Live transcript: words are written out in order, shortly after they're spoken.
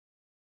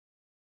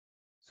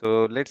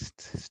So let's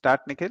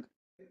start, Nikhil.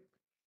 Yeah.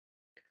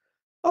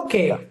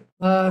 Okay.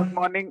 Good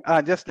morning.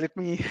 Just let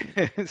me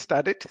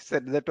start it,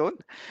 set the tone.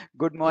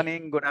 Good Yeah.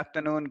 morning, good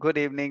afternoon, good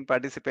evening,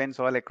 participants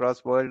all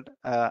across world.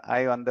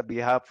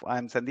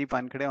 I'm Sandeep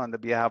Wankhede on the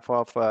behalf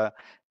of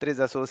TRIZ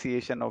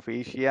Association of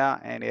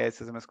Asia and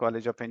AISSMS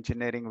College of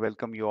Engineering.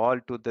 Welcome you all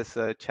to this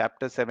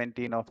chapter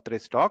 17 of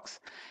TRIZ Talks.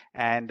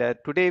 And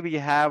today we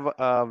have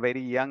a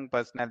very young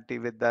personality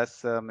with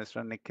us,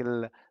 Mr.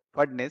 Nikhil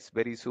Phadnis.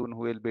 Very soon, who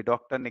will be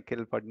Dr.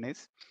 Nikhil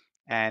Phadnis.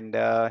 And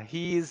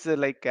he is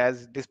like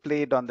as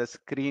displayed on the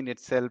screen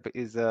itself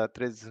is a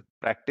TRIZ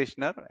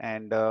practitioner,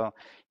 and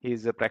he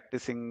is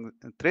practicing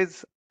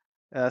TRIZ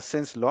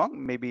since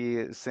long,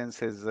 maybe since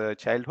his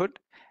childhood.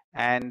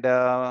 And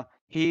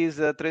he is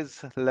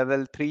TRIZ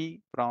level 3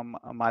 from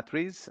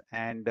Matriz,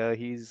 and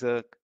he's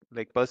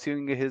like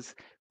pursuing his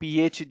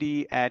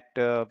PhD at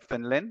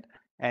Finland,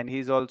 and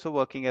he's also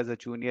working as a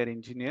junior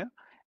engineer.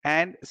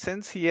 And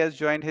since he has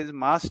joined his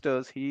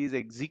masters, he is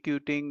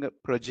executing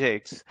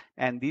projects,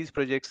 and these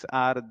projects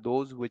are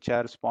those which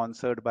are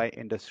sponsored by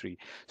industry.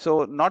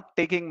 So, not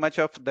taking much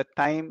of the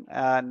time,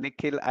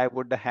 Nikhil, I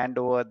would hand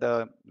over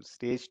the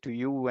stage to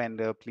you, and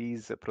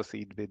please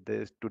proceed with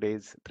this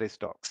today's TRIZ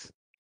talks.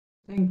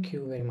 Thank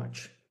you very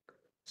much.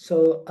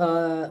 So,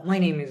 my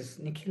name is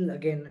Nikhil.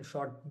 Again, a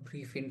short,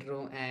 brief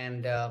intro,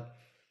 and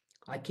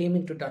I came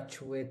into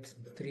touch with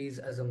threes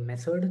as a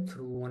method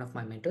through one of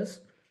my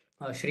mentors,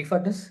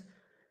 Phadnis.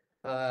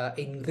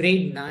 In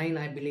grade 9,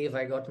 I believe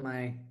I got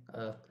my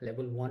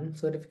level 1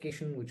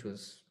 certification, which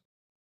was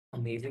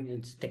amazing.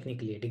 It's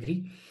technically a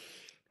degree.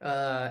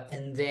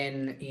 And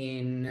then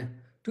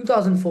in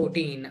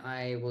 2014,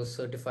 I was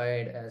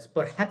certified as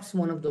perhaps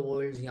one of the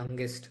world's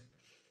youngest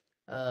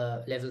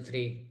level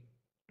 3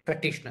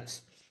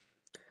 practitioners.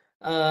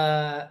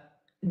 Uh,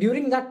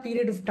 During that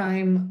period of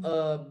time,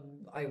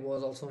 I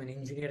was also in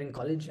engineering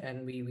college,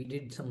 and we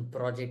did some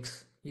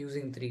projects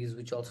using threes,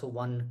 which also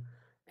won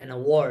an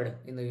award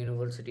in the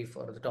university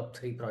for the top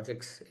 3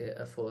 projects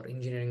for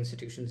engineering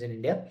institutions in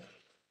India.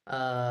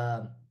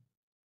 Uh,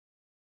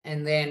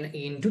 and then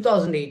in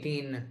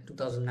 2018,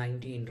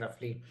 2019,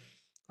 roughly,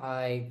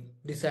 I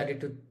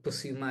decided to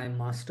pursue my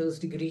master's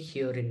degree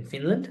here in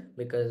Finland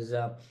because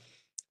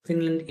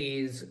Finland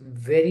is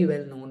very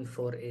well known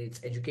for its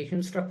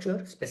education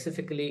structure,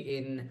 specifically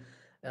in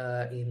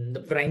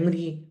the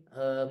primary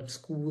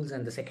schools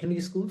and the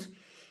secondary schools.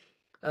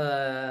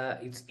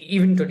 It's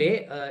even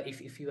today,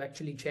 if you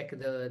actually check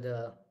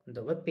the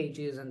web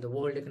pages and the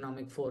World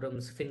Economic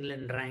Forum's,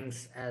 Finland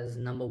ranks as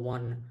number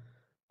 1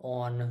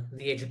 on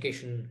the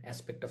education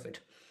aspect of it.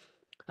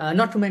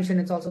 Not to mention,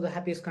 it's also the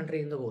happiest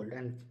country in the world,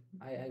 and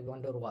I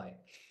wonder why.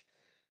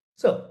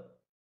 So,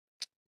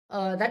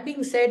 that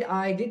being said,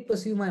 I did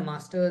pursue my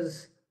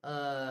master's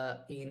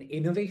in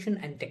innovation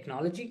and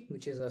technology,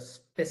 which is a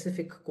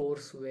specific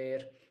course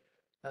where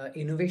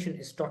innovation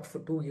is taught for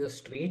 2 years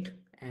straight,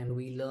 and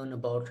we learn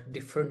about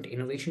different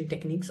innovation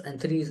techniques,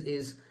 and threes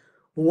is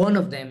one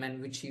of them,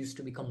 and which used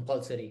to be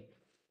compulsory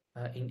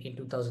in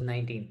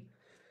 2019.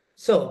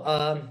 So,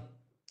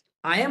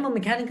 I am a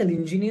mechanical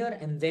engineer,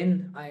 and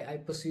then I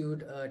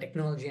pursued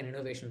technology and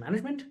innovation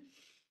management.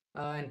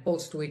 And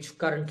post which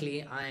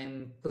currently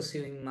I'm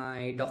pursuing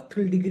my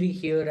doctoral degree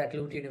here at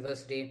Lund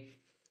University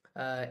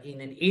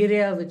in an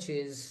area which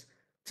is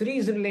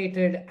threes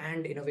related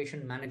and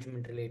innovation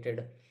management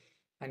related,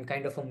 and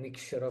kind of a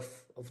mixture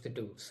of the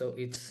two. So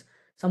it's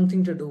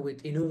something to do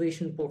with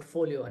innovation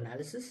portfolio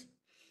analysis.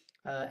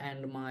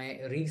 And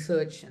my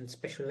research and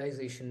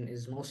specialization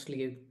is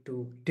mostly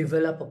to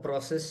develop a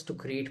process to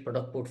create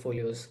product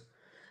portfolios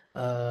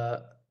uh,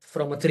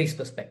 from a threes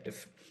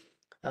perspective.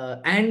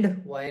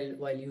 And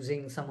while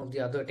using some of the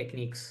other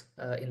techniques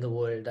in the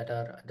world that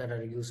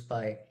are used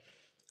by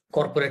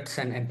corporates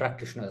and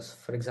practitioners,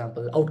 for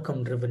example,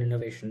 outcome driven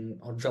innovation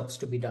or jobs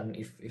to be done,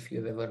 if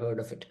you've ever heard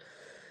of it.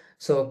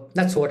 So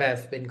that's what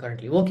I've been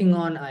currently working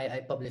on. I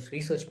publish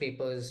research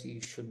papers.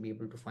 You should be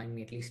able to find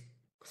me at least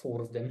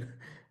 4 of them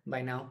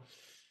by now.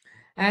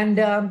 And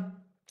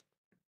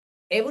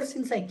ever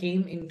since I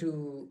came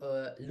into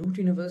Lund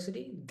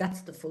University,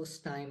 that's the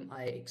first time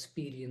I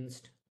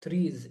experienced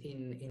threes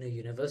in a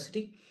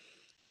university.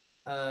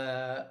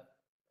 Uh,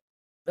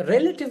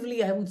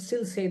 Relatively, I would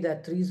still say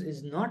that threes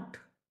is not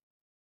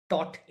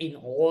taught in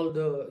all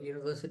the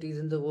universities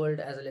in the world,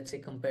 as let's say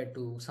compared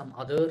to some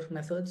other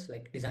methods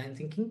like design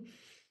thinking,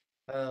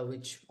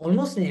 which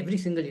almost in every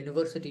single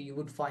university you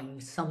would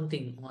find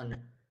something on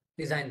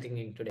design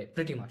thinking today,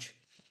 pretty much.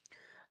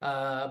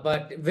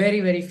 But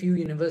very few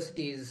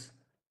universities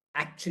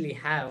actually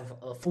have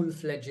a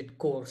full-fledged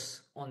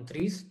course on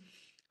threes,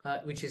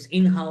 which is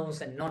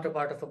in-house and not a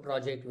part of a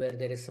project where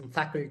there is some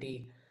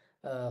faculty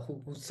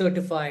who's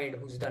certified,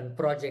 who's done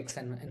projects,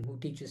 and who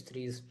teaches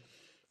threes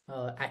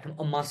at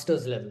a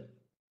master's level.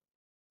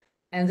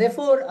 And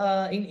therefore,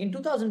 in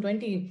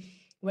 2020,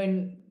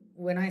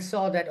 when I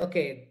saw that,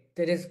 okay,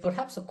 there is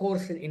perhaps a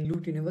course in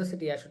Lund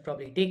University, I should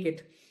probably take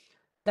it.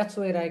 That's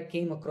where I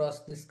came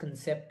across this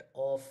concept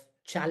of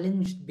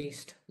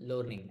challenge-based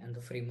learning and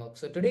the framework.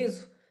 So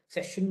today's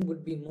session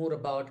would be more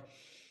about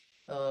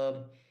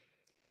um,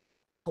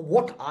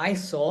 what I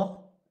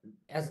saw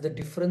as the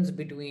difference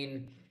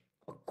between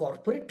a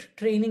corporate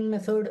training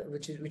method,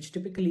 which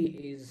typically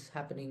is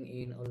happening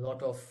in a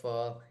lot of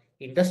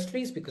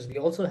industries, because we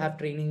also have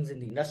trainings in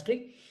the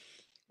industry,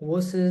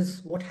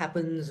 versus what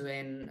happens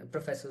when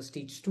professors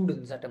teach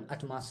students at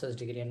a master's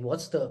degree, and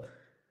what's the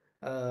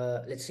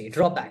let's say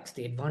drawbacks,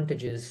 the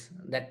advantages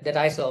that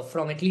I saw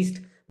from at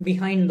least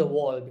behind the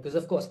wall. Because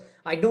of course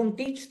I don't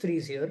teach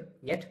threes here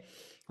yet.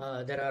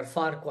 There are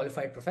far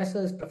qualified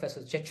professors.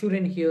 Professor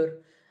Chechurin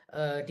here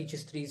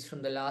teaches threes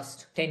from the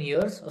last 10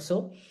 years or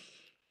so.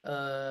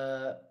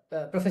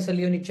 Professor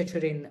Leonid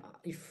Chechurin,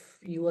 if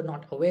you are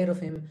not aware of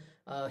him,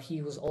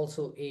 he was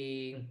also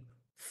a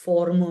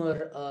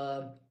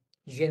former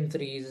Gen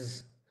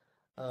 3's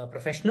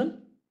professional,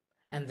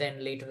 and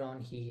then later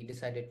on he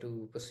decided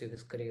to pursue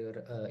his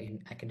career in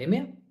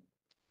academia.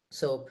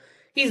 So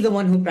he's the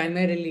one who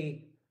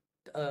primarily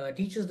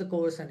teaches the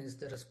course and is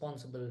the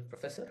responsible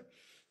professor.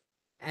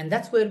 And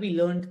that's where we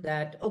learned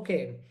that,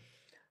 okay,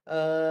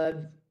 uh,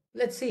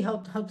 let's see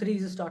how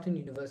threes start in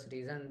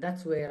universities. And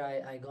that's where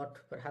I got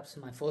perhaps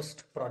my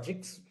first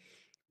projects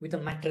with a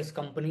mattress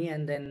company.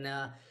 And then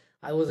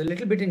I was a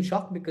little bit in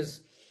shock,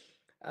 because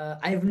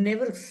I've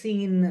never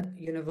seen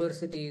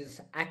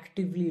universities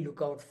actively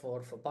look out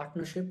for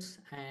partnerships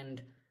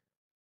and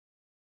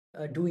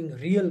doing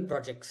real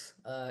projects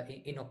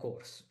in a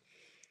course.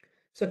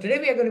 So today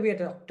we are going to be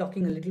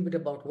talking a little bit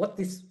about what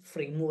this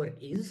framework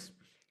is,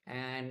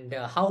 and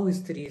how is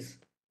threes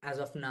as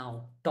of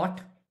now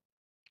taught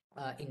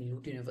in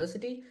Lut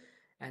University,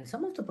 and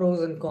some of the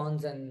pros and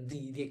cons and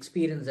the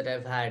experience that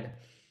I've had,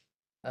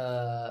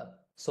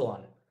 so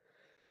on.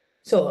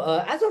 So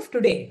as of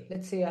today,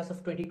 let's say as of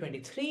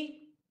 2023,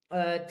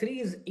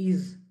 threes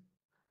is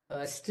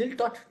still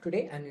taught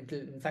today, and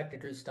in fact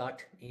it will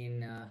start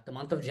in the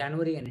month of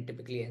January, and it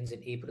typically ends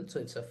in April. So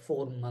it's a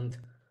 4-month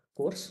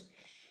course.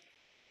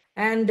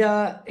 And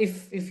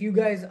if you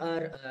guys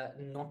are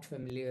not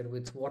familiar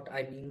with what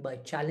I mean by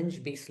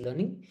challenge-based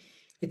learning,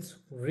 it's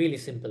really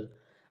simple.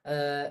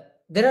 Uh,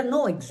 there are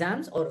no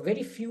exams, or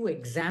very few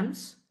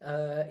exams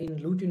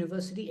in Lut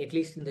University, at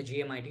least in the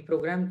GMIT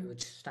program,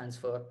 which stands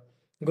for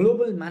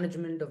Global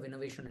Management of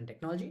Innovation and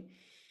Technology,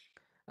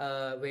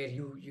 where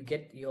you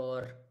get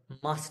your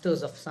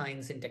Masters of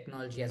Science in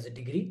Technology as a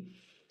degree.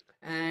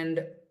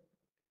 And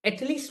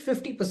at least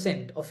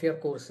 50% of your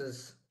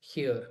courses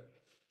here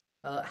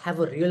have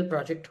a real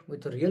project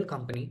with a real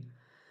company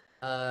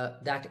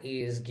that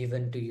is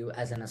given to you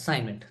as an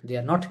assignment. They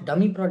are not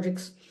dummy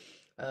projects,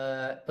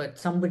 but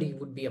somebody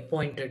would be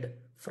appointed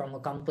from a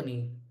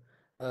company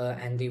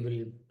and they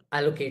will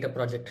allocate a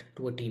project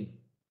to a team.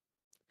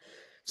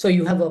 So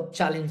you have a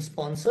challenge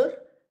sponsor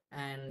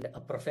and a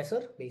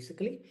professor,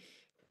 basically,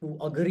 who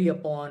agree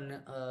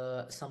upon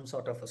some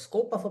sort of a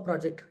scope of a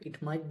project.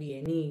 It might be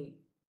any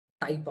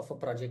type of a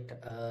project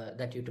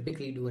that you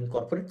typically do in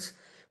corporates,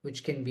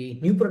 which can be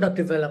new product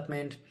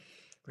development,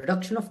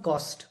 reduction of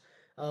cost,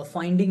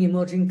 finding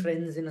emerging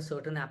trends in a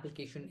certain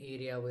application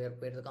area where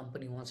the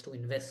company wants to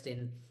invest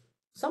in.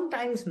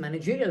 Sometimes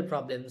managerial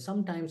problems,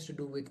 sometimes to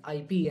do with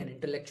IP and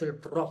intellectual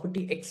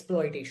property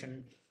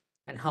exploitation,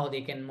 and how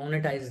they can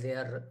monetize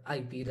their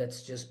IP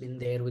that's just been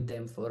there with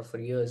them for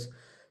years.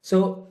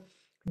 So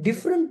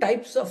different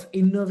types of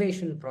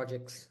innovation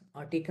projects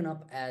are taken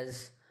up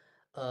as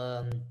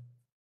um,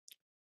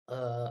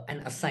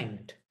 an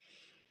assignment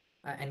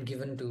and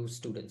given to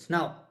students.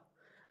 Now,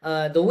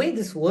 the way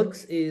this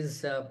works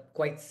is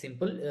quite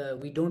simple.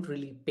 We don't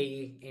really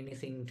pay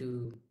anything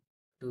to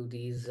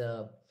these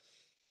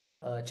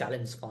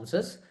challenge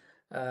sponsors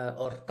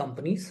or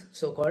companies,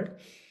 so called.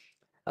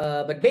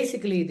 But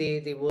basically,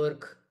 they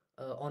work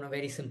on a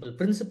very simple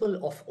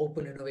principle of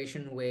open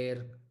innovation,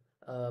 where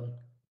um,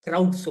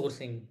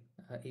 crowdsourcing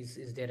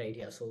is their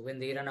idea. So when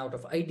they run out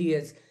of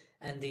ideas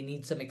and they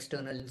need some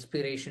external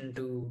inspiration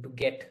to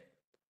get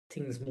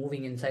things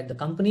moving inside the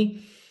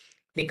company,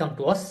 they come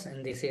to us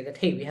and they say that,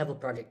 hey, we have a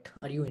project,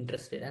 are you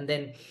interested? And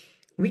then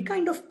we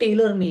kind of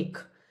tailor make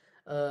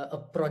a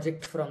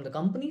project from the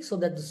company so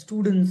that the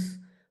students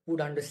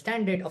would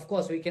understand it. Of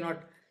course, we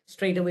cannot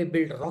straight away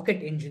build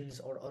rocket engines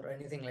or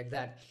anything like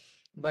that,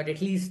 but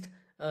at least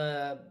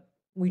uh,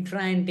 we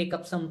try and take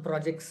up some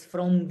projects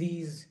from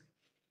these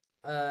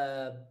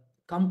uh,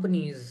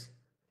 companies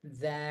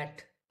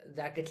that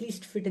at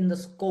least fit in the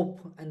scope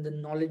and the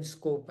knowledge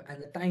scope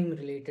and the time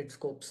related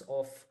scopes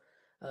of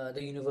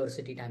the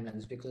university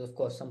timelines, because of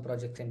course some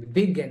projects can be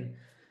big and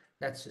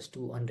that's just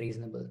too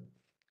unreasonable.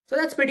 So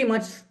that's pretty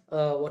much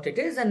what it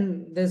is,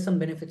 and there's some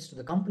benefits to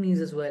the companies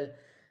as well.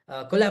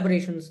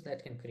 Collaborations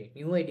that can create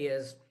new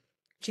ideas,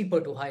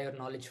 cheaper to hire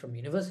knowledge from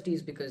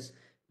universities, because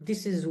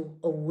this is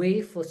a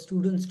way for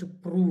students to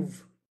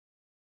prove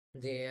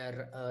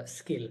their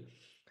skill.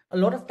 A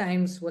lot of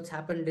times what's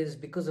happened is,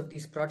 because of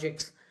these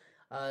projects,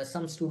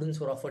 some students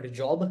were offered a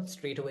job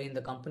straight away in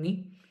the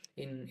company,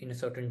 in a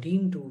certain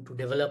team, to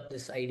develop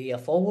this idea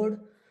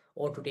forward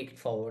or to take it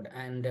forward.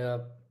 And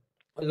a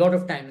lot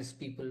of times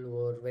people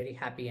were very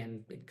happy,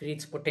 and it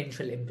creates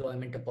potential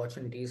employment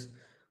opportunities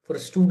for a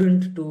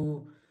student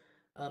to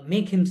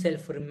make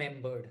himself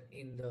remembered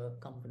in the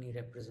company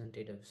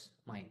representative's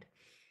mind.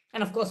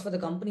 And of course, for the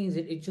companies,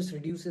 it just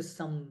reduces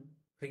some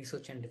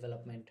research and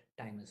development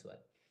time as well.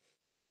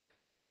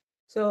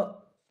 So,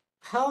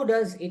 how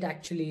does it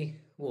actually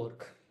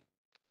work?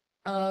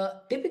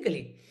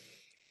 Typically,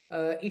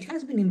 it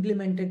has been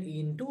implemented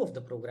in two of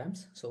the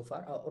programs so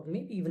far, or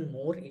maybe even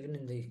more, even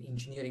in the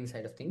engineering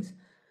side of things.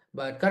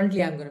 But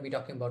currently, I'm going to be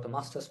talking about a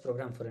master's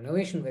program for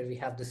innovation where we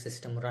have the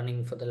system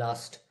running for the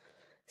last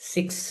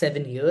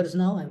 6-7 years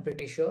now, I'm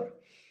pretty sure.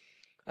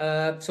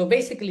 So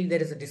basically,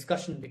 there is a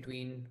discussion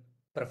between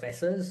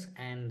professors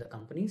and the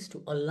companies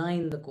to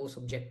align the course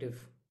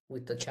objective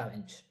with the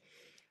challenge.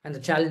 And the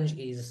challenge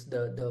is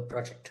the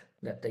project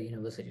that the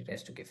university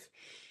has to give.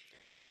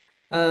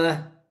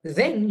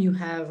 Then you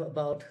have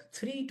about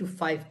 3 to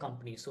 5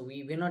 companies. So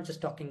we're not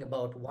just talking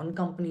about one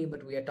company,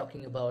 but we are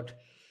talking about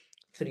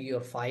 3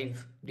 or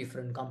 5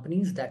 different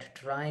companies that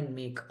try and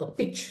make a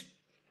pitch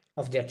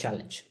of their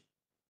challenge.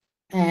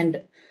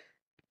 And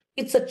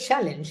it's a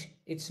challenge,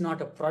 it's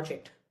not a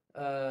project,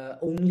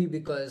 only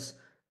because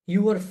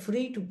you are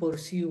free to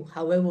pursue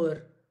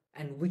however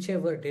and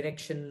whichever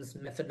directions,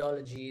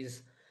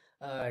 methodologies,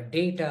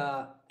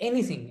 data,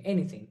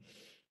 anything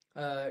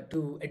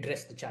to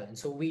address the challenge.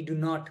 So we do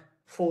not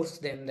force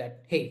them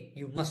that, hey,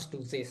 you must do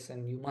this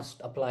and you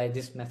must apply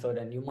this method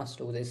and you must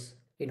do this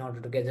in order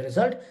to get the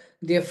result.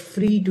 They're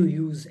free to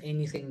use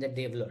anything that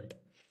they've learned.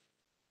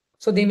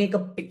 So they make a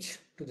pitch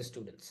to the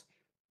students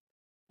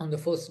on the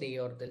first day,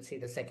 or they'll say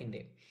the second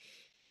day.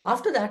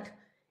 After that,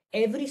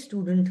 every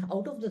student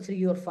out of the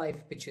 3 or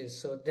 5 pitches,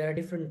 so there are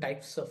different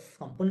types of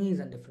companies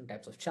and different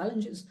types of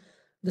challenges,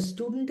 the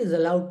student is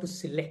allowed to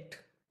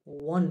select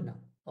one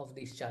of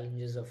these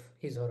challenges of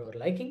his or her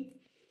liking.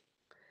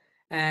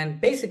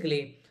 And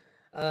basically,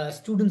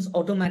 students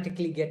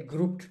automatically get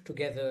grouped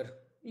together,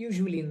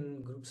 usually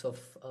in groups of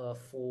 4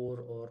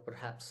 or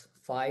perhaps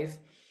 5,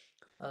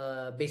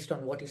 based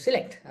on what you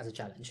select as a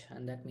challenge.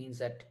 And that means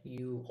that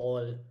you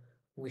all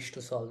wish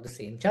to solve the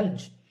same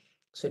challenge.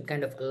 So it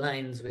kind of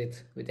aligns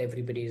with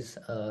everybody's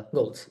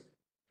goals.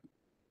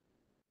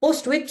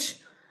 Post which,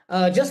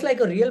 just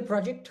like a real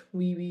project,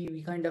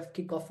 we kind of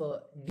kick off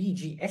a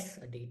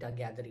DGS, a data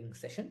gathering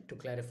session, to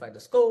clarify the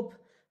scope,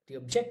 the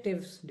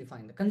objectives,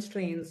 define the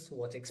constraints,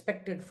 what's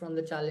expected from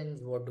the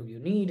challenge, what do you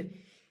need?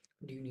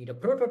 Do you need a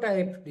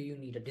prototype? Do you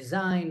need a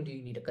design? Do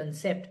you need a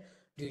concept?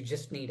 Do you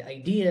just need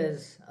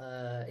ideas,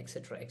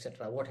 etc.,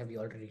 etc.? What have you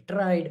already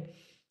tried?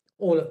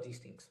 All of these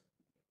things.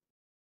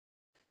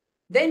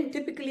 Then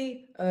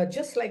typically,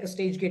 just like a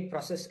stage gate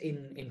process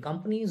in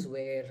companies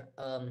where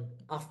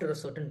after a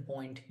certain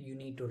point you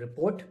need to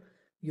report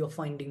your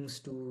findings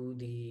to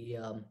the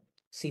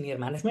senior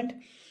management,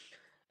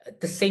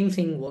 the same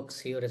thing works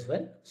here as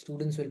well.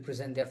 Students will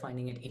present their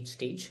finding at each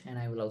stage, and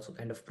I will also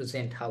kind of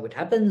present how it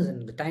happens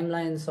and the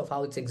timelines of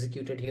how it's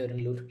executed here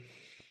in Loot,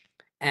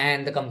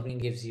 and the company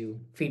gives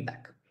you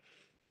feedback.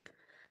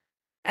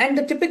 And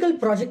the typical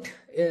project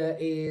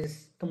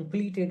is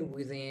completed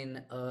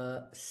within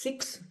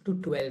 6 to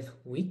 12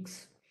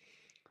 weeks.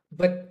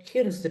 But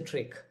here is the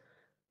trick.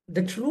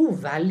 The true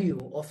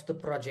value of the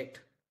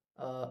project,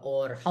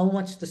 or how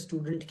much the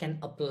student can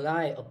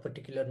apply a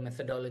particular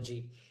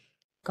methodology,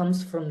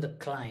 comes from the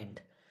client.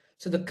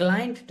 So the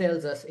client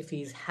tells us if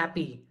he's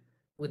happy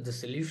with the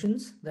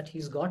solutions that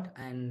he's got,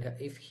 and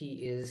if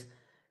he is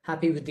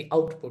happy with the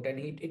output, and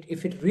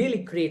if it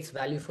really creates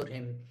value for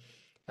him,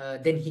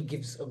 then he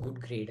gives a good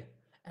grade.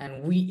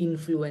 And we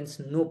influence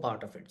no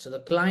part of it. So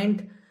the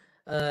client,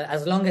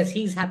 as long as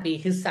he's happy,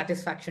 his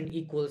satisfaction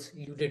equals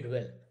you did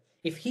well.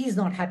 If he's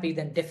not happy,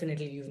 then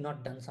definitely you've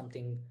not done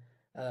something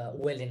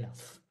well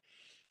enough,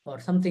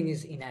 or something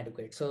is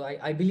inadequate. So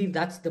I believe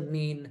that's the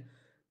main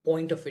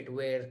point of it,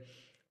 where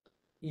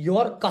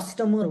your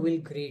customer will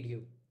grade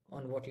you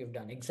on what you've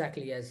done,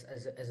 exactly as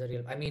a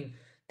real. I mean,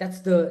 that's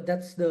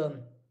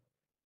the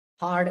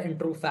hard and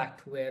true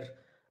fact, where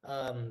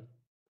um,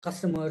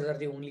 customers are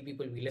the only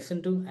people we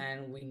listen to,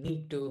 and we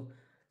need to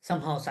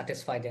somehow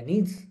satisfy their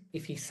needs.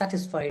 If he's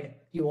satisfied,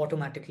 you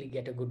automatically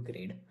get a good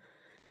grade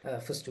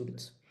for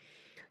students.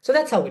 So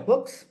that's how it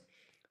works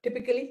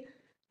typically.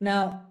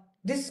 Now,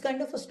 this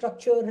kind of a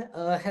structure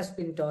has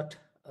been taught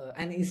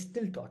and is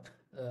still taught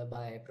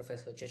by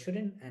Professor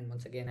Cheshurin. And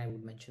once again, I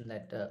would mention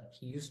that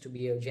he used to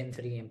be a Gen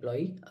 3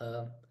 employee.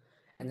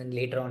 And then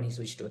later on, he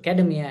switched to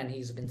academia, and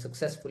he's been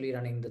successfully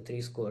running the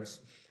TRIZ course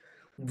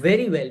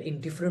very well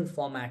in different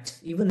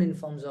formats, even in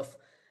forms of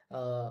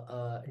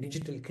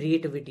digital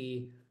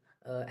creativity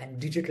and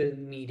digital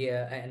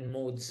media and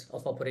modes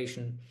of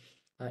operation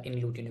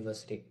in Loot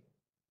University.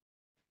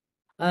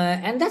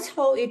 And that's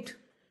how it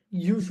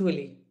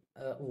usually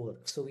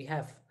works. So we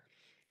have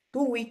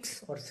 2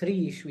 weeks or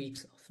 3-ish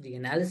weeks of the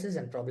analysis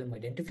and problem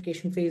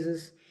identification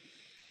phases.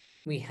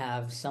 We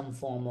have some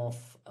form of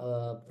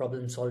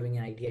problem solving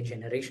and idea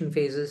generation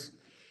phases.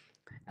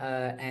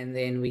 And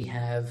then we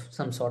have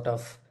some sort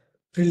of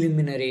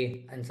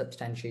preliminary and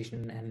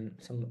substantiation and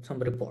some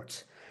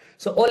reports.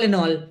 So all in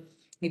all,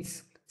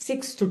 it's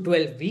 6 to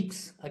 12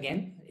 weeks.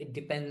 Again, it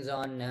depends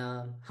on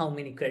how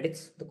many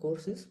credits the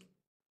course is.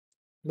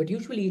 but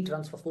usually it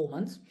runs for 4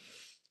 months.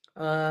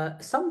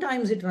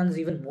 Sometimes it runs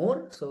even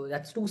more, so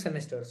that's 2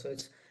 semesters. So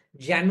it's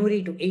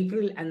January to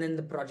April, and then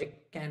the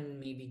project can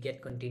maybe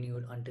get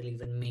continued until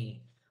even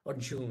May or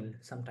June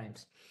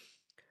sometimes.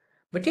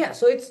 But yeah,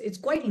 so it's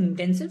quite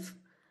intensive,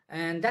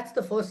 and that's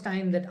the first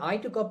time that I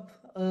took up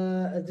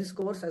this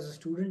course as a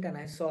student, and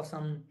I saw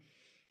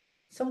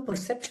some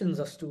perceptions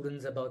of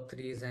students about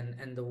threes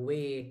and the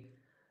way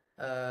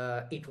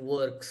it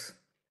works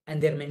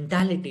and their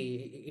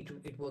mentality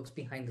it works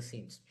behind the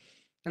scenes,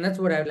 and that's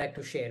what I would like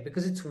to share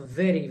because it's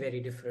very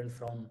different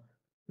from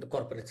the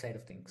corporate side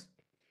of things.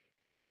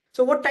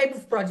 So what type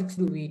of projects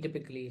do we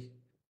typically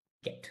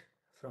get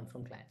from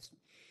clients?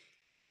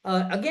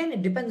 Again,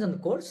 it depends on the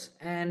course,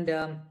 and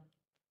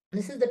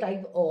this is the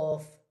type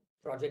of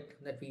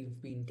project that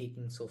we've been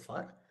taking so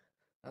far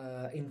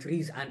in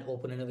TRIZ and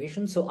open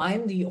innovation. So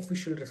I'm the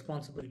official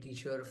responsible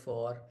teacher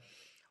for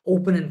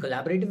open and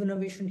collaborative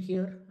innovation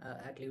here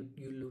at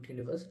ULUT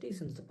University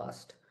since the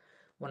past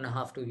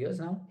 1.5 2 years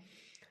now.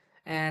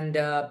 And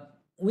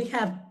we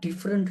have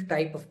different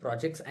type of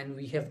projects, and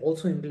we have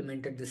also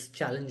implemented this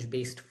challenge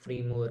based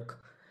framework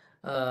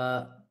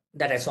uh,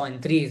 that I saw in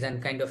threes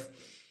and kind of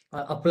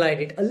applied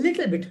it a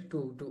little bit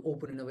to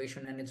open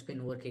innovation, and it's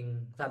been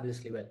working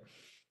fabulously well.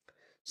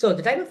 So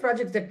the type of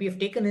projects that we have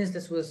taken is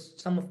this was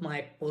some of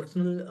my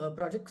personal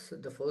projects.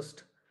 The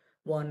first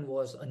one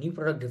was a new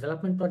product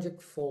development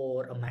project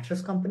for a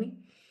mattress company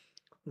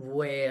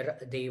where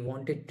they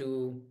wanted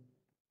to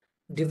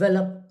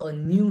develop a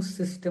new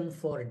system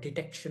for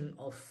detection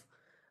of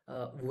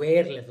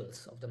wear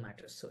levels of the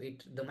mattress. So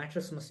the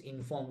mattress must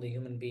inform the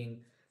human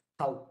being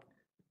how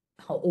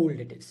how old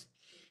it is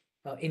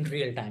in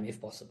real time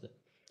if possible.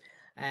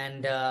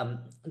 And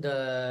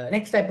the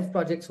next type of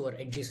projects were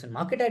adjacent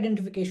market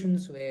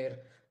identifications, where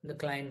the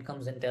client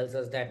comes and tells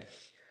us that,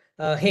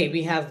 hey,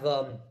 we have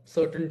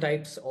certain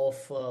types of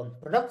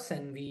products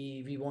and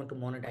we want to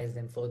monetize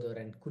them further.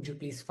 And could you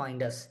please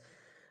find us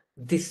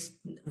this,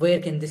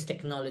 where can this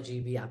technology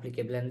be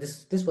applicable? And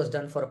this was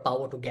done for a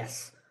power to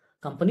gas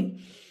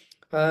company.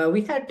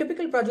 We had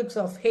typical projects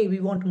of, hey, we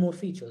want more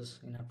features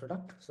in our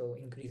product, so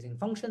increasing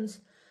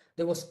functions.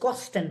 There was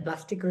cost and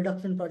plastic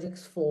reduction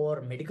projects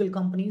for medical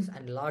companies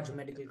and large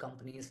medical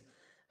companies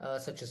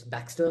such as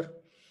Baxter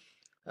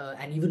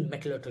and even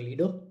Mettler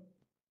Toledo.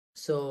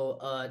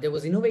 So there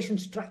was innovation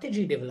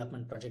strategy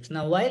development projects.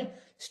 Now, while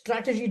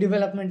strategy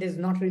development is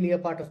not really a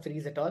part of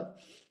threes at all,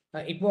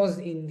 it was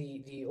in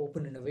the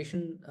open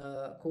innovation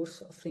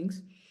course of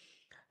things,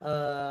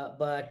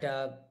 but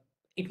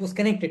it was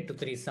connected to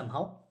threes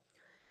somehow.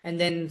 And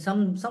then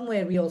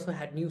somewhere we also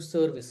had new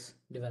service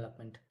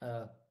development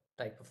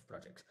type of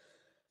projects.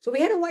 So we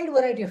had a wide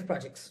variety of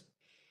projects,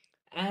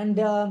 and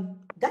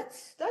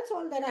that's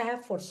all that I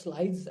have for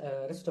slides.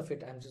 Rest of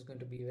it, I'm just going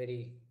to be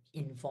very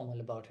informal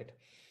about it.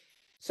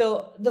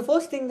 So the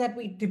first thing that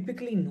we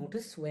typically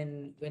notice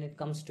when it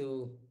comes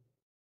to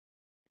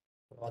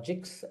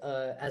projects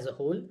as a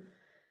whole,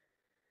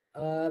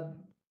 uh,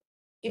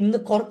 in the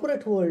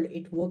corporate world,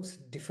 it works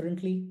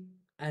differently,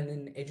 and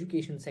in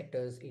education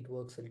sectors, it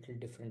works a little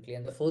differently.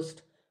 And the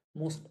first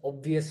most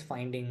obvious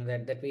finding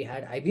that we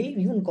had, I believe,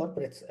 even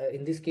corporates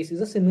in this case, is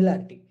a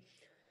similarity.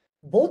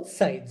 Both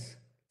sides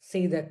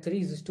say that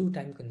threes is too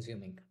time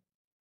consuming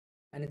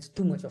and it's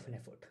too much of an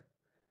effort.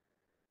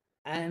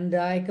 And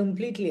I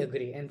completely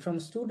agree. And from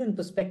student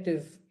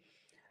perspective,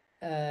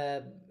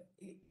 uh,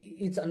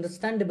 it's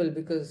understandable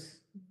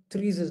because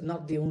threes is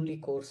not the only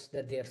course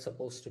that they are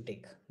supposed to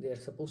take. They are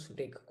supposed to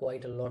take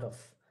quite a lot of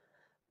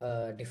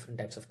different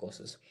types of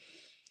courses.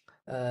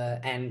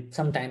 And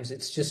sometimes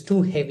it's just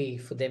too heavy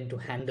for them to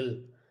handle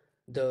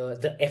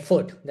the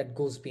effort that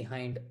goes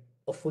behind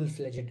a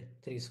full-fledged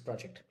threes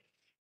project.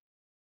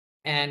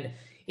 And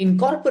in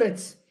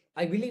corporates,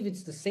 I believe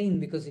it's the same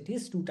because it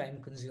is too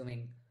time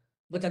consuming.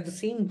 But at the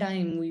same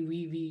time,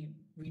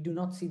 we do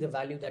not see the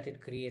value that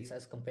it creates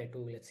as compared to,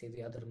 let's say,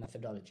 the other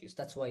methodologies.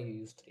 That's why you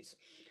use threes.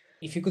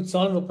 If you could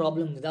solve a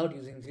problem without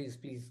using threes,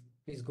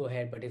 please go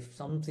ahead. But if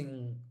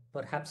something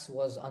perhaps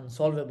was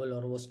unsolvable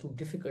or was too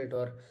difficult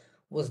or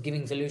was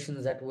giving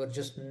solutions that were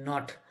just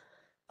not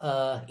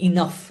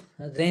enough,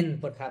 then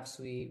perhaps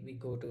we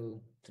go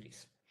to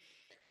threes.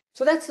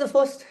 So that's the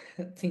first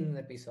thing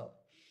that we saw.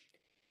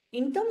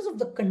 In terms of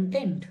the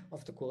content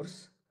of the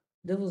course,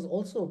 there was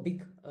also a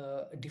big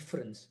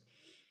difference.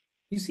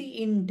 You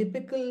see, in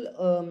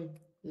typical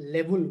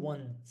level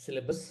one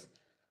syllabus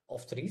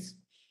of threes,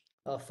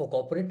 for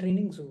corporate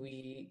trainings,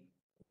 we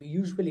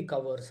usually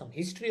cover some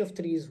history of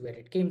threes, where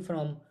it came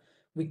from.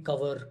 We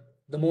cover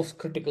the most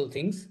critical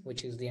things,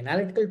 which is the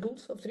analytical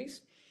tools of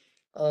threes,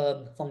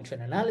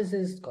 function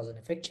analysis, cause and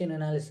effect chain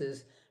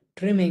analysis,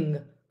 trimming,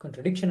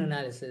 contradiction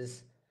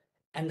analysis,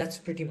 and that's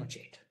pretty much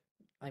it.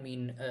 I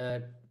mean,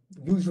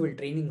 usual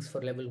trainings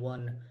for level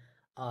one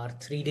are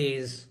 3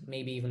 days,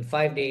 maybe even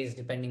 5 days,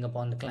 depending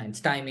upon the client's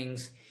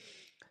timings.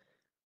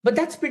 But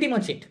that's pretty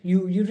much it.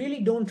 You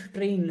really don't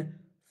train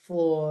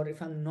for,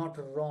 if I'm not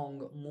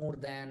wrong, more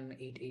than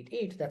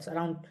 888. That's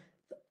around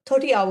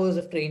 30 hours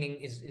of training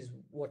is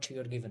what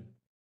you're given.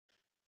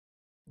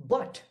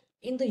 But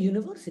In the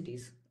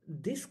universities,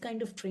 this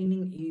kind of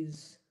training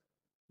is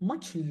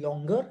much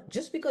longer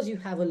just because you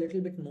have a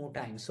little bit more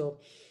time. So,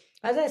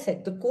 as I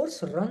said, the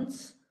course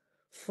runs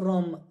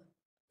from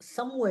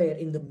somewhere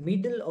in the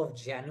middle of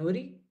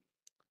January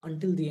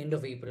until the end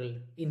of April,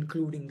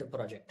 including the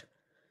project.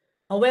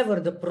 However,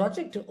 the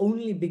project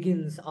only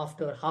begins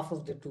after half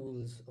of the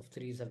tools of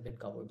threes have been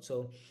covered.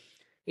 So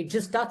it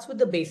just starts with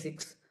the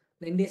basics.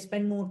 Then they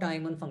spend more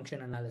time on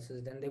function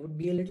analysis. Then there would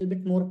be a little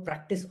bit more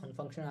practice on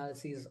function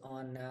analysis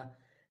on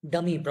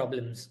dummy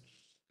problems.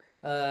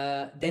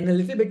 Then a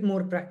little bit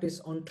more practice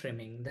on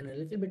trimming. Then a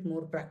little bit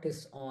more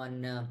practice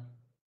on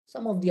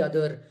some of the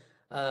other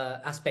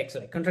aspects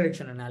like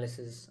contradiction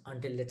analysis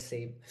until, let's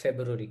say,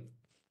 February.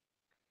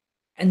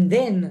 And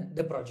then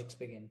the projects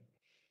begin.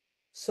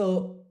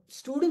 So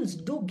students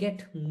do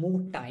get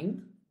more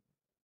time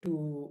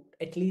to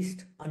at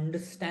least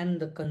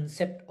understand the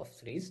concept of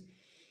threes,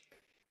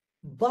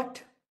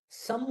 but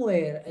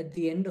somewhere at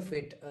the end of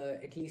it,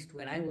 at least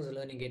when I was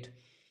learning it,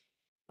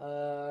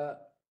 uh,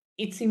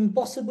 it's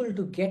impossible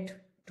to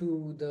get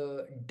to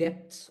the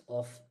depths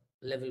of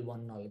level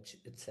one knowledge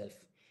itself.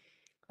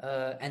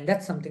 And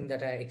that's something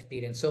that I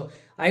experienced. So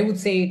I would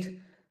say it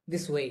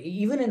this way,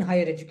 even in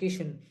higher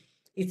education,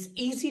 it's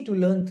easy to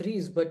learn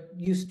threes, but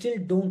you still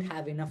don't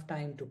have enough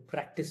time to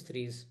practice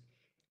threes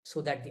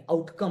so that the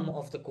outcome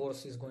of the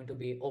course is going to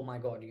be, oh my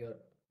God,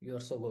 you're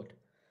so good.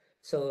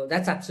 So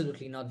that's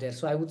absolutely not there.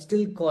 So I would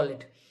still call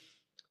it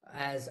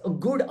as a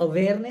good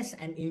awareness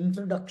and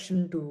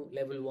introduction to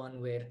level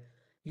one, where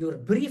you're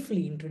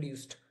briefly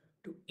introduced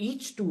to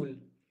each tool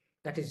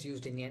that is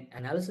used in the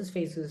analysis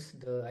phases,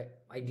 the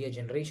idea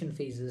generation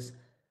phases,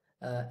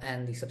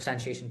 and the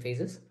substantiation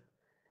phases,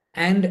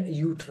 and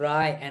you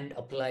try and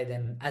apply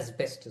them as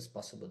best as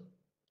possible.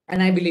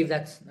 And I believe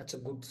that's a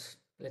good,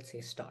 let's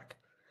say, start.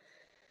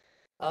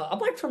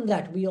 Apart from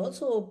that, we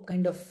also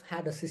kind of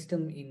had a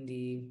system in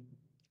the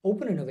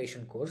open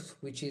innovation course,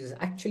 which is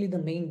actually the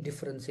main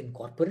difference in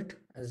corporate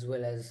as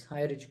well as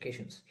higher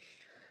educations.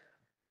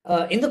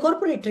 In the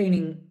corporate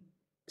training,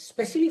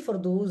 especially for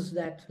those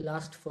that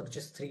last for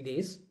just 3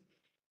 days,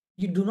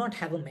 you do not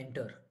have a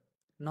mentor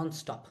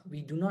non-stop.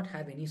 We do not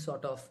have any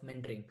sort of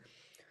mentoring.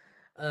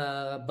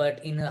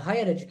 But in a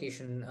higher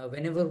education,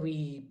 whenever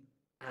we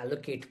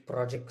allocate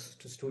projects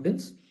to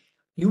students,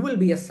 you will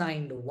be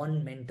assigned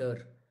one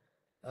mentor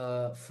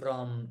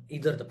from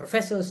either the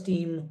professor's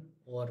team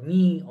or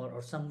me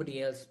or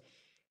somebody else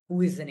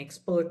who is an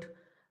expert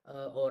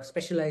or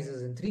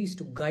specializes in threes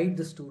to guide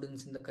the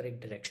students in the correct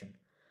direction.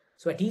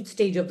 So at each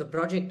stage of the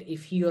project,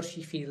 if he or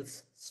she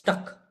feels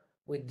stuck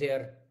with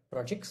their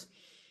projects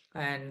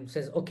and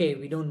says, okay,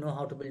 we don't know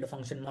how to build a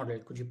function model,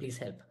 could you please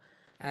help?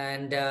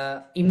 And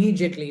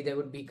immediately there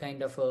would be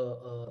kind of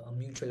a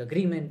mutual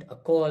agreement, a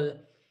call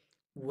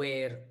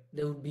where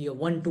there would be a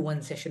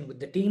one-to-one session with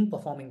the team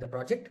performing the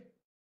project,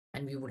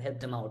 and we would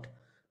help them out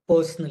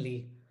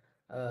personally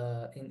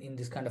in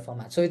this kind of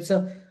format. So it's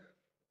a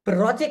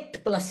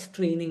project plus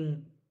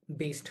training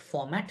based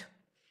format,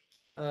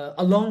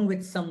 along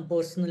with some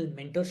personal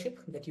mentorship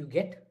that you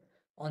get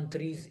on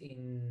threes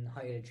in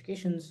higher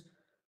educations,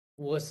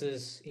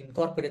 versus in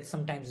corporate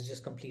sometimes it's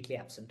just completely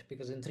absent,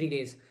 because in 3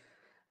 days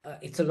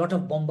it's a lot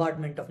of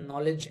bombardment of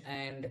knowledge,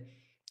 and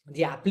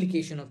the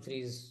application of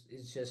threes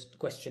is just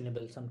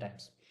questionable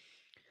sometimes.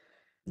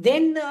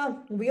 Then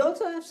we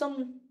also have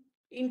some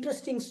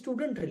interesting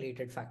student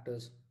related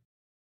factors.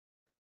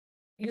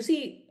 You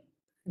see,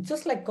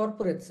 just like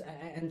corporates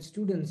and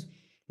students,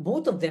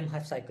 both of them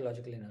have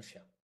psychological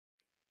inertia.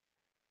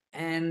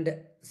 And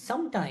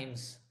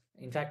sometimes,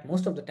 in fact,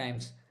 most of the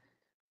times,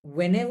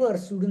 whenever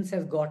students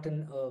have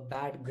gotten a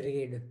bad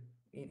grade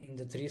in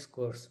the threes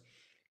course,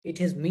 it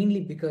is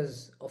mainly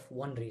because of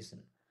one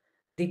reason.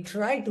 They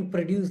try to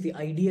produce the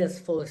ideas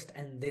first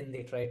and then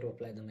they try to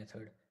apply the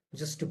method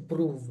just to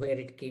prove where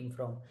it came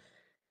from.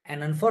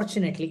 And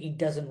unfortunately, it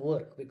doesn't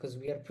work because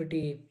we are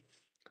pretty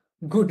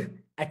good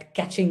at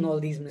catching all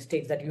these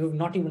mistakes that you have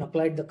not even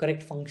applied the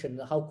correct function.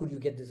 How could you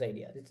get this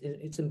idea?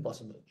 It's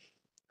impossible.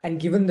 And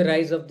given the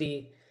rise of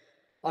the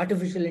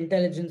artificial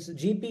intelligence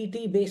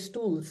GPT based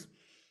tools,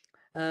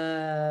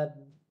 uh,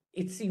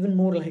 it's even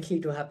more likely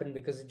to happen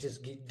because it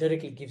just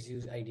directly gives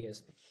you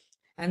ideas.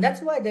 And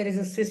that's why there is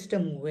a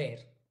system where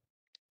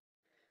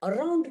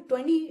around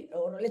 20,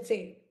 or let's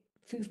say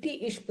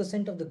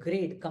 50-ish% of the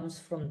grade comes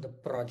from the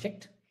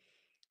project.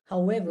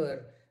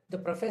 However, the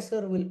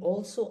professor will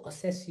also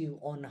assess you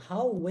on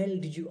how well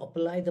did you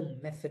apply the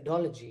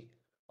methodology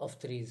of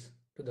threes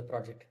to the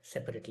project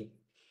separately.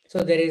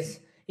 So there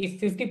is,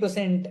 if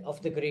 50%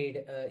 of the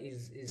grade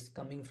is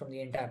coming from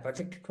the entire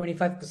project,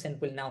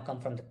 25% will now come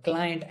from the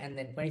client, and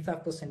then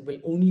 25% will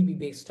only be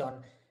based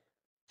on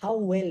how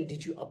well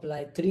did you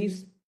apply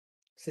threes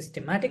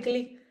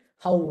systematically,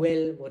 how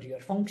well were your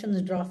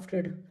functions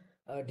drafted,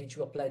 did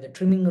you apply the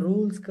trimming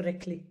rules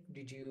correctly,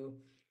 did you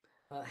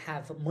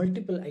have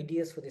multiple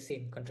ideas for the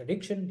same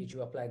contradiction, did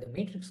you apply the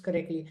matrix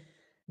correctly,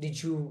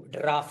 did you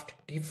draft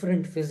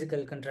different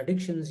physical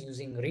contradictions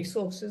using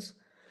resources,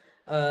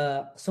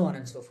 so on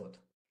and so forth.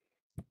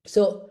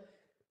 So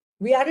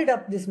we added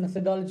up this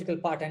methodological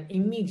part, and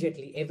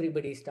immediately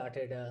everybody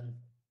started,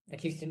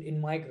 at least in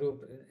my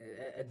group,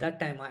 at that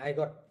time, I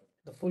got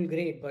the full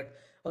grade, but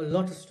a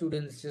lot of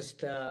students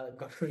just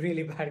got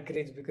really bad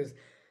grades because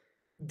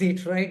they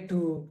tried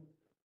to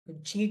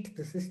cheat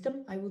the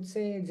system, I would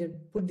say. They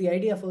put the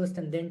idea first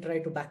and then try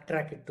to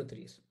backtrack it to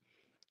threes.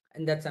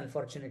 And that's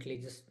unfortunately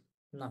just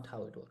not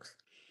how it works.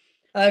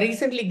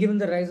 Recently, given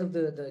the rise of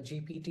the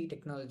GPT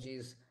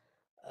technologies,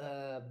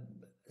 uh,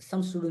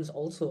 some students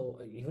also,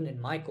 even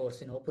in my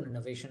course in open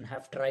innovation,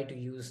 have tried to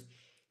use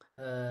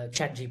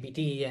chat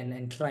GPT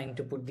and trying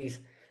to put these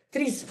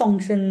three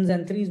functions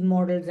and three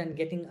models and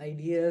getting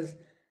ideas,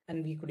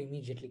 and we could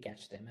immediately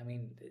catch them. I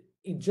mean,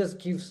 it just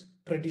gives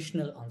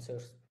traditional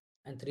answers,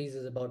 and threes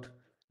is about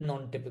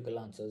non-typical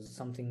answers,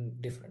 something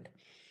different.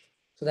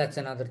 So that's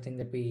another thing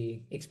that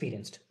we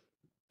experienced.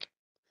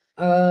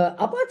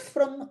 Apart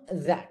from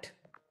that,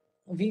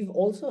 we've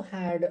also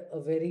had a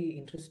very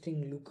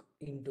interesting look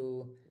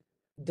into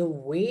the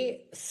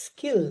way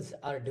skills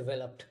are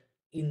developed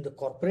in the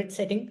corporate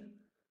setting,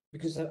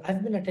 because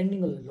I've been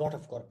attending a lot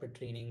of corporate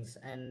trainings,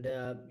 and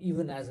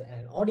even as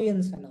an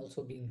audience and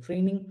also being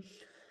training,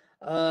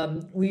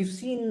 we've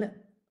seen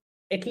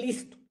at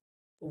least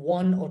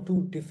one or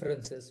two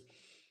differences.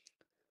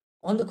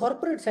 On the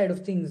corporate side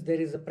of things, there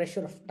is a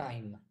pressure of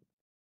time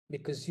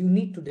because you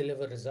need to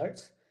deliver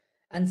results.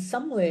 And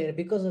somewhere,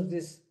 because of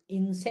this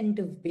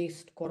incentive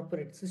based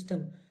corporate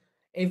system,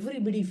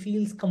 everybody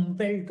feels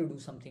compelled to do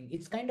something.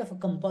 It's kind of a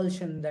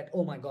compulsion that,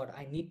 oh my God,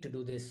 I need to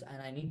do this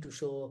and I need to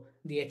show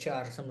the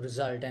HR some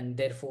result, and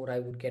therefore I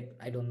would get,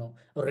 I don't know,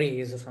 a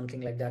raise or something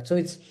like that. So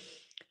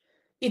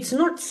it's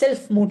not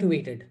self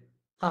motivated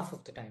half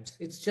of the times.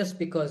 It's just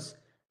because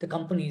the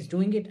company is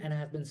doing it and I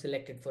have been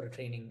selected for a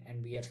training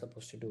and we are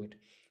supposed to do it.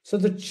 So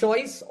the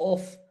choice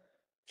of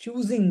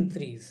choosing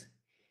threes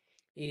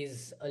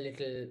is a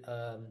little,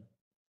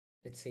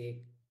 let's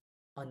say,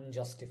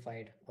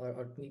 unjustified,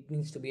 or it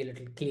needs to be a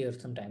little clear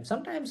sometimes.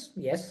 Sometimes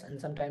yes, and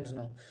sometimes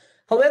no.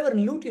 However,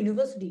 in Lute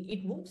University,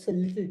 it works a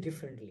little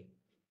differently.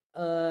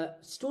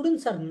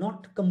 Students are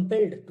not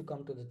compelled to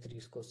come to the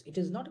threes course. It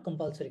is not a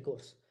compulsory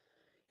course.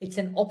 It's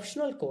an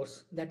optional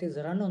course that is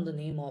run on the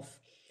name of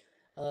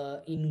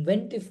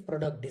Inventive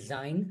Product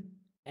Design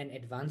and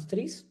Advanced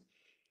Threes.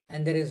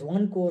 And there is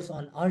one course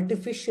on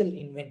artificial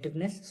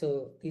inventiveness.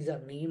 So these are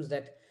names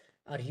that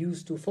are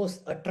used to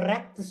first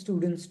attract the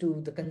students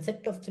to the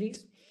concept of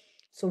threes.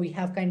 So we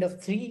have kind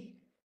of three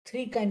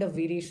kind of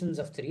variations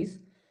of threes.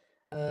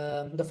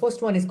 The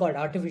first one is called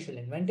artificial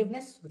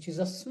inventiveness, which is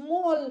a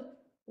small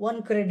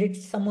 1 credit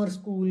summer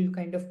school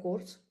kind of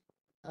course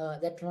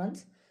that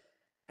runs.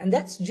 And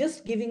that's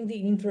just giving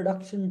the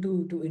introduction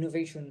to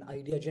innovation,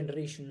 idea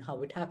generation,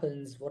 how it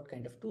happens, what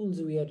kind of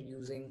tools we are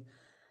using.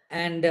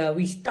 And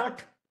we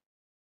start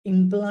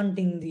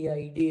implanting the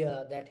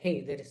idea that,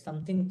 hey, there is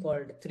something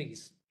called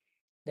threes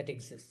that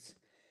exists.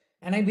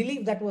 And I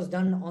believe that was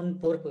done on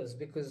purpose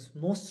because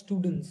most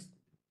students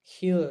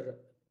here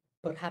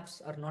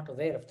perhaps are not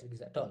aware of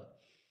threes at all.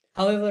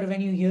 However, when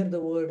you hear the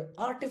word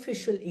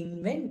artificial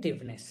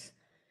inventiveness,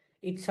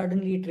 it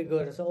suddenly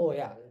triggers, oh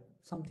yeah,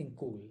 something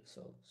cool.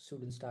 So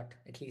students start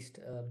at least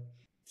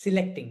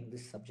selecting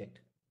this subject.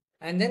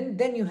 And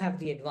then you have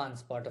the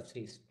advanced part of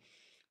threes.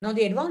 Now,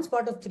 the advanced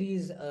part of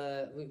threes,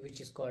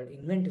 which is called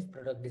inventive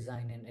product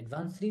design and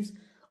advanced threes,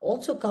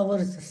 also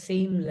covers the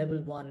same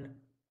level one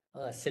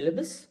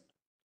syllabus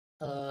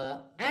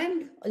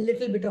and a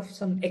little bit of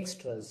some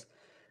extras.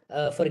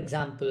 For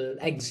example,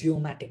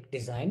 axiomatic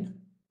design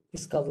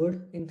is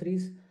covered in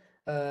threes.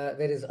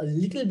 There is a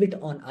little bit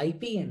on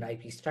IP and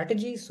IP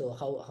strategy. So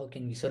how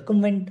can we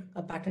circumvent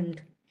a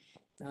patent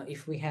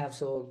if we have,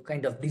 so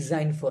kind of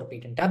design for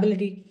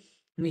patentability.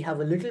 We have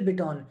a little bit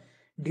on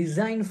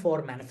design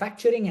for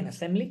manufacturing and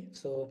assembly.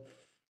 So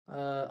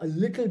a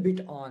little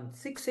bit on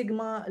Six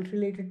Sigma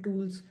related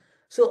tools.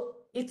 So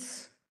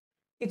it's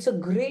a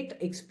great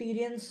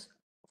experience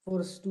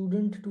for a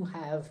student to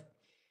have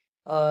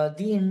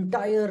the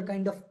entire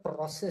kind of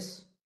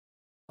process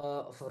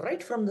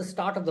right from the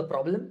start of the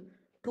problem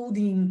to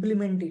the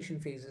implementation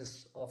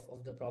phases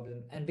of the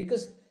problem. And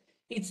because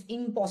it's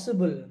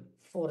impossible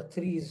for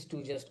threes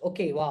to just,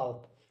 okay,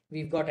 wow,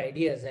 we've got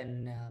ideas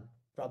and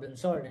problem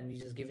solved, and we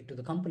just give it to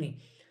the company.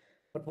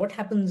 But what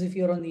happens if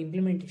you're on the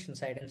implementation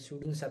side and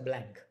students are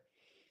blank?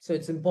 So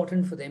it's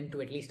important for them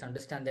to at least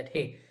understand that,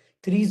 hey,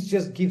 threes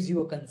just gives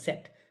you a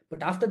concept,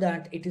 but after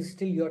that, it is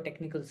still your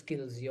technical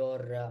skills,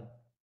 your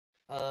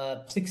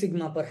Six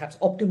Sigma, perhaps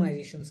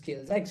optimization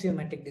skills,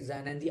 axiomatic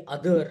design, and the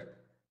other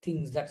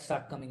things that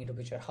start coming into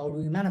picture. How do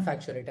we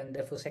manufacture it, and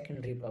therefore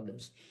secondary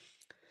problems.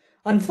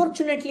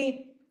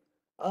 Unfortunately,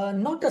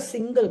 not a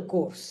single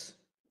course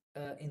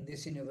in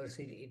this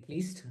university, at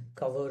least,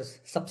 covers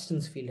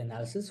substance field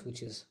analysis,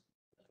 which is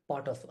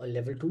part of a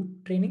level 2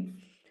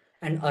 training,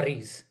 and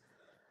arrays.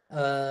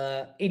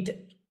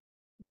 It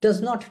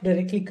does not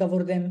directly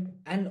cover them,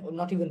 and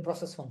not even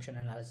process function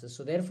analysis.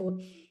 So therefore,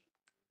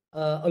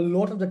 a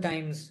lot of the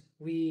times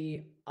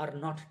we are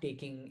not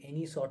taking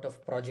any sort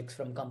of projects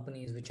from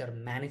companies which are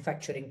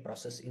manufacturing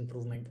process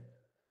improvement.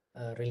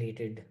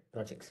 related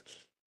projects,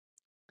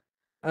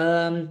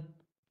 um,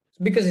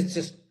 because it's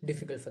just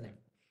difficult for them.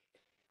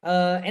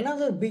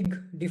 Another big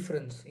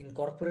difference in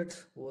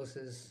corporates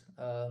versus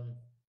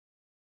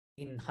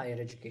in higher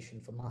education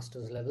for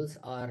master's levels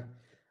are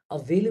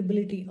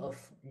availability of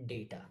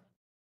data.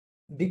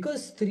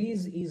 Because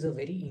threes is a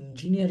very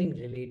engineering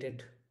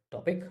related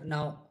topic.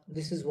 Now,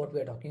 this is what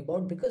we're talking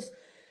about because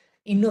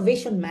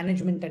innovation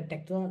management and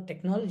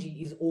technology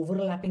is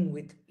overlapping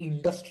with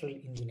industrial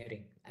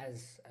engineering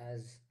as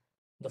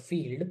the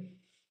field.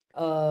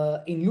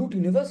 In Lute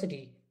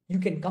University, you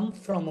can come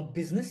from a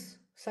business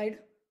side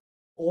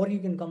or you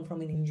can come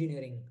from an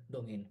engineering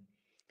domain,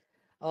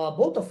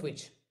 both of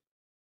which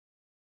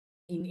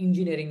in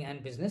engineering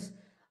and business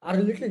are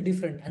a little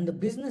different, and the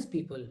business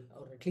people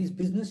or at least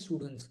business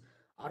students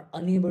are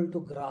unable to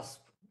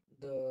grasp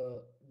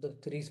the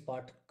threes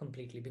part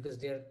completely because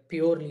they're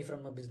purely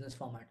from a business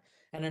format,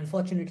 and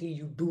unfortunately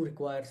you do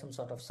require some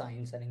sort of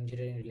science and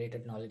engineering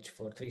related knowledge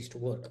for threes to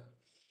work.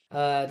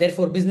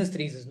 Therefore business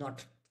threes is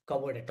not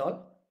covered at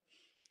all.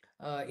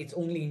 It's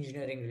only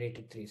engineering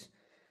related threes.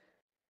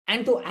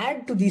 And to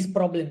add to these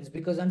problems,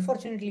 because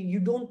unfortunately you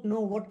don't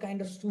know what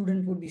kind of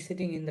student would be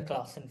sitting in the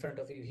class in front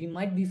of you. He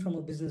might be from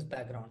a business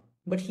background,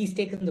 but he's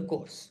taken the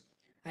course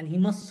and he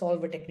must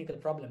solve a technical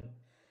problem.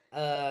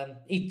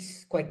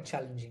 It's quite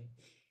challenging.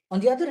 On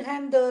the other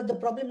hand, the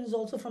problem is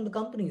also from the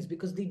companies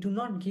because they do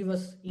not give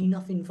us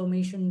enough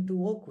information to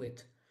work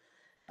with.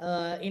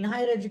 In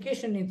higher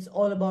education, it's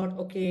all about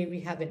okay,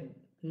 we have a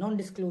non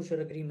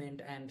disclosure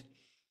agreement, and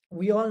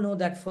we all know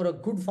that for a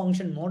good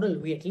function model,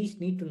 we at least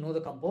need to know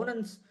the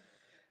components,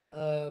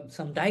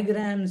 some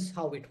diagrams,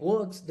 how it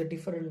works, the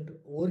different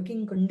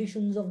working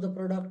conditions of the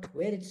product,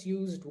 where it's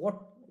used,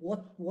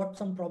 what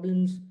some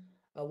problems,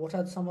 what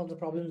are some of the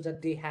problems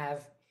that they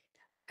have,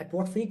 at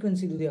what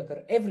frequency do they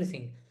occur,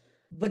 everything.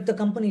 But the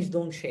companies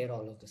don't share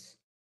all of this.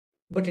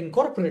 But in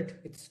corporate,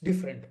 it's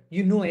different.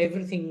 You know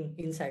everything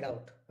inside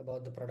out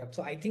about the product.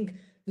 So I think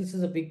this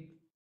is a big,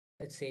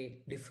 let's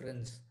say,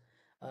 difference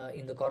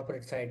in the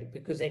corporate side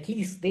because at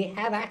least they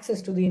have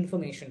access to the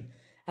information.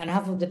 And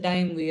half of the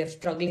time we are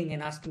struggling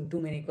and asking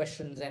too many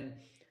questions, and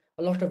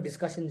a lot of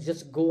discussions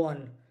just go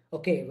on.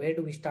 Okay, where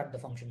do we start the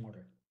function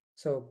model?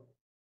 So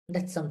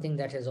that's something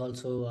that has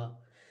also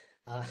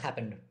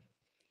happened.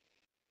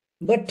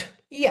 But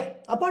yeah,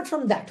 apart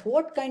from that,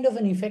 what kind of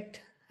an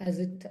effect has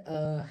it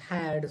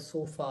had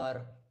so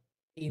far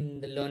in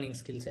the learning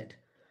skill set?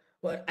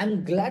 Well,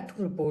 I'm glad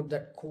to report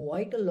that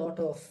quite a lot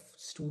of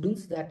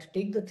students that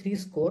take the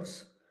threes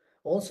course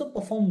also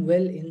perform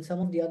well in some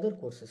of the other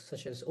courses,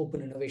 such as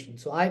open innovation.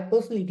 So I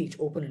personally teach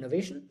open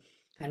innovation,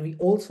 and we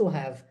also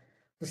have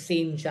the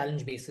same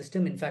challenge-based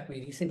system. In fact, we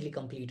recently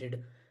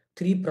completed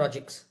 3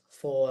 projects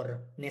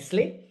for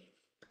Nestle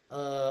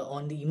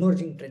on the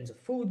emerging trends of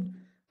food,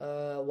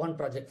 one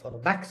project for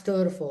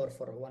Baxter for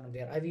one of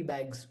their IV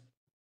bags,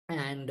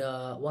 and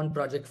one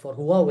project for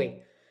Huawei,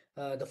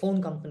 the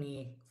phone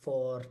company,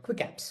 for quick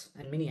apps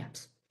and mini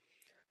apps.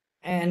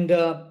 And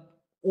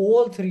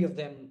all 3 of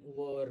them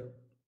were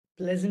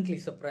pleasantly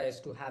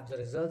surprised to have the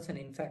results. And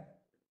in fact,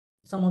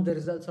 some of the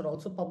results are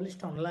also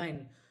published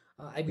online,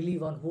 I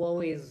believe, on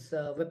Huawei's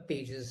web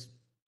pages,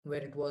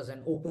 where it was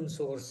an open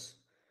source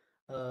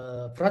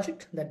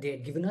project that they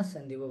had given us,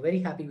 and they were very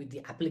happy with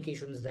the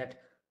applications that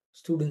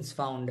students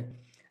found.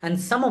 And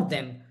some of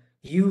them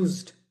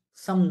used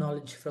some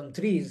knowledge from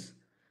threes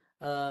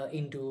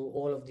into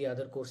all of the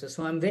other courses.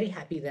 So I'm very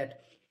happy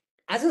that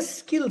as a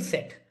skill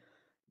set,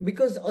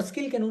 because a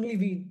skill can only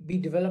be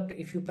developed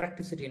if you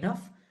practice it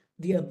enough,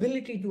 the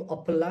ability to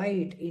apply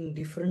it in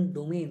different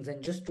domains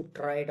and just to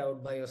try it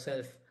out by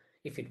yourself,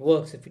 if it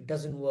works, if it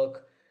doesn't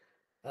work,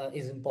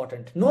 is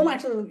important. No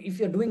matter if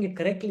you're doing it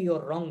correctly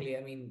or wrongly,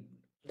 I mean,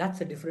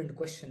 that's a different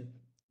question.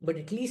 But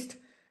at least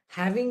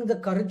having the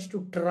courage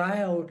to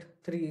try out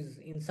threes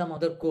in some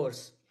other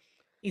course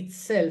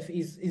itself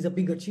is a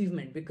big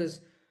achievement, because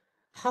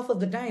half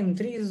of the time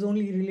three is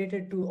only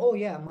related to, oh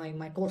yeah,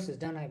 my course is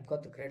done, I've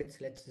got the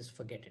credits, let's just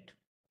forget it.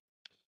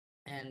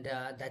 And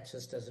that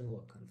just doesn't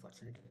work,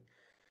 unfortunately.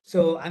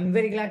 So I'm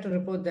very glad to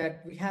report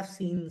that we have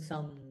seen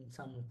some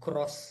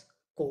cross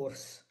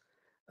course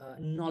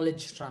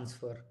knowledge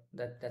transfer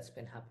that's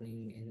been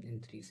happening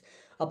in threes.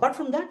 Apart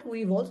from that,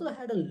 we've also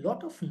had a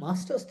lot of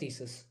master's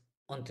thesis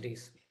on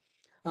threes.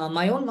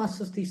 My own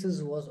master's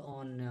thesis was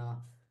on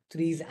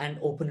threes and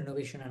open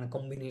innovation, and a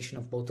combination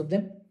of both of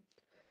them.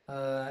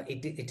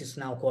 It is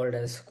now called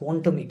as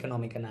quantum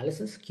economic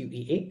analysis,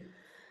 QEA,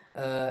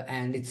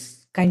 and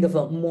it's kind of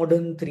a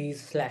modern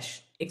threes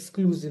slash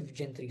exclusive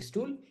Gen 3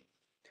 tool,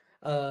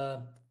 uh,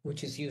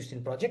 which is used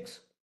in projects.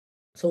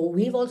 So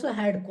we've also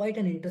had quite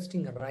an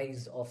interesting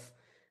rise of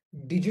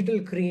digital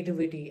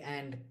creativity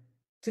and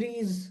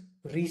threes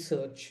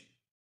research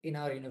in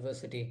our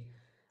university,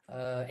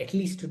 at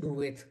least to do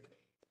with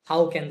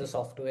how can the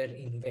software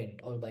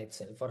invent all by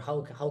itself, or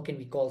how can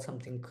we call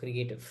something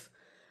creative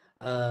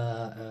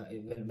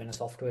when a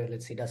software,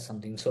 let's say, does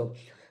something. So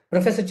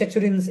Professor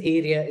Chechurin's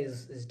area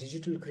is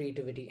digital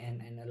creativity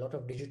and a lot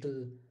of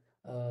digital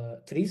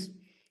threes.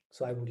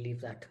 So I would leave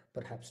that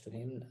perhaps to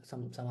him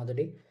some other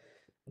day.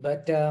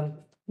 But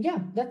yeah,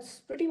 that's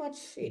pretty much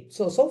it.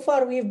 So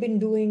far we've been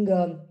doing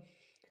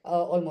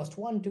almost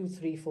one, two,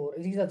 three, four.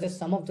 These are just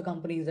some of the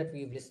companies that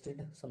we've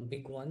listed, some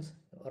big ones,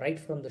 right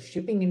from the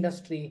shipping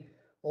industry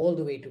all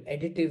the way to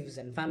additives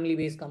and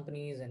family-based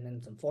companies, and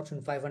then some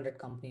Fortune 500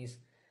 companies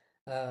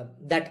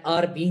that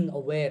are being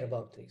aware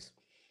about this.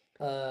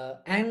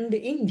 And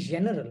in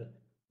general,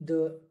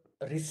 the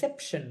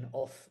reception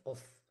of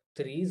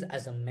trees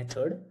as a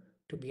method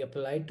to be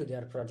applied to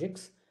their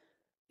projects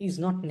is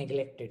not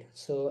neglected.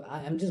 So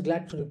I am just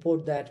glad to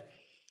report that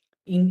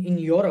in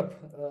Europe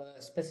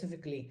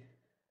specifically,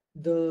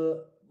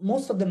 the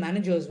most of the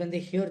managers, when they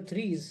hear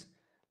trees,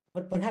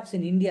 but perhaps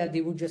in India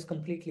they would just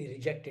completely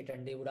reject it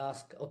and they would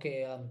ask,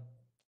 okay,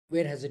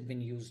 where has it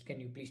been used?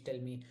 Can you please tell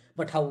me?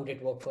 But how would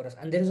it work for us?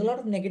 And there is a lot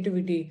of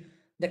negativity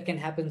that can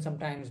happen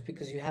sometimes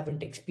because you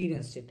haven't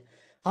experienced it.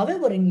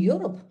 However, in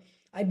Europe,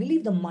 I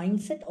believe the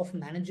mindset of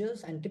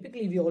managers, and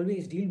typically we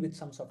always deal with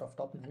some sort of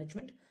top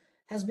management,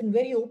 has been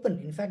very open.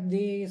 In fact,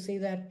 they say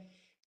that,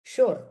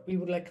 sure, we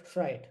would like to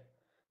try it.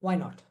 Why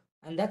not?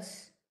 And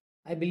that's,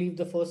 I believe,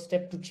 the first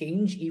step to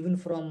change, even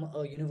from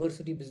a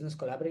university business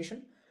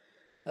collaboration,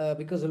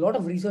 because a lot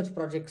of research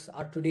projects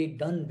are today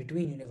done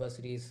between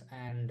universities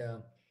and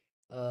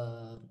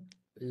uh,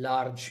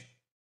 large,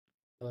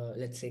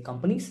 let's say,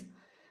 companies,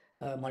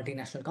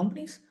 multinational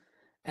companies,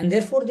 and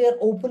therefore they are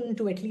open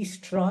to at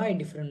least try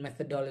different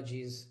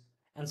methodologies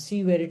and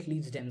see where it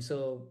leads them.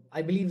 So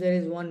I believe there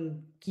is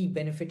one key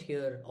benefit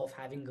here of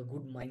having a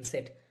good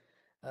mindset,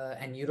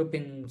 and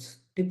Europeans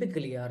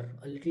typically are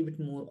a little bit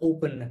more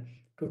open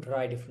to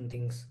try different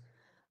things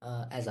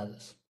as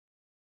others.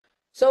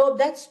 So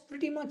that's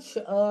pretty much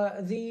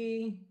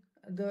the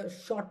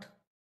short,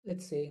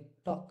 let's say,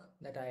 talk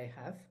that I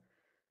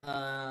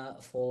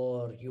have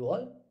for you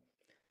all.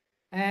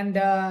 And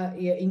yeah,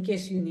 in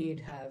case you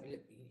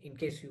in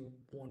case you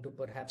want to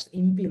perhaps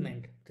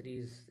implement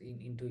these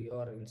into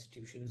your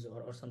institutions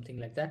or something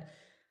like that,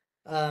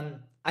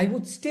 I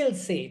would still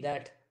say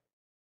that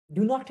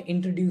do not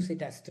introduce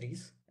it as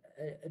threes.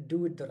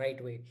 Do it the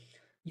right way.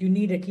 You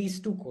need at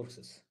least two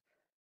courses.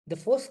 The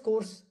first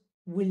course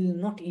will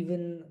not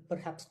even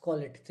perhaps call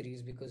it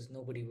threes because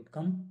nobody would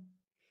come.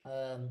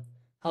 Um,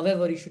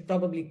 However, you should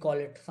probably call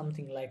it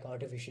something like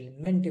artificial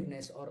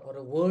inventiveness, or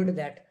a word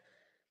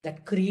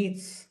that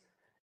creates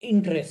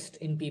interest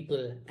in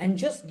people and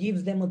just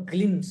gives them a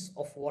glimpse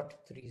of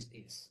what threes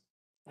is.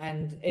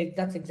 And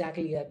that's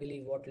exactly, I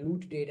believe, what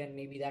Loot did, and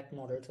maybe that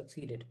model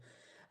succeeded.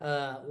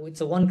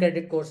 It's a one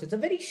credit course. It's a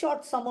very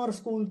short summer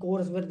school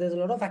course where there's a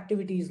lot of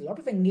activities, a lot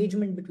of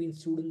engagement between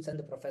students and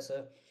the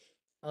professor.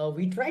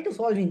 We try to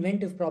solve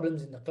inventive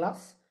problems in the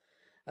class.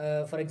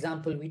 For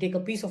example, we take a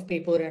piece of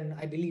paper, and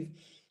I believe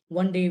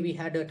one day we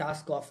had a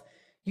task of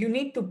you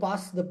need to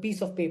pass the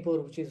piece of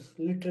paper, which is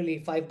literally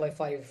 5 by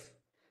 5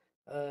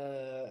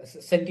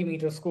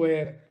 centimeter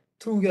square,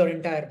 through your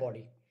entire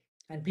body.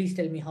 And please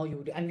tell me how you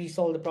would. And we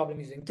solve the problem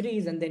using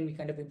threes, and then we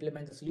kind of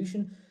implement the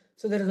solution.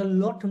 So there is a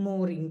lot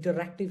more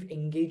interactive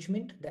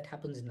engagement that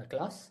happens in the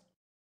class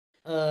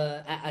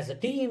as a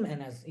team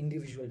and as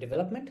individual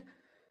development.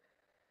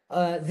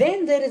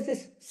 Then there is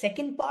this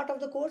second part of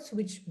the course,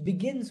 which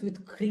begins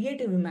with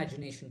creative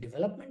imagination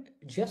development,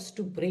 just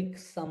to break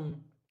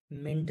some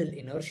mental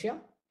inertia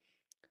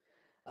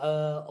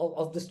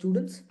of the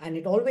students. And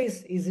it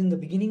always is in the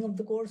beginning of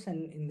the course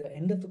and in the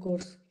end of the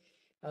course,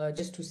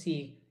 just to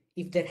see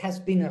if there has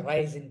been a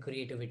rise in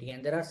creativity.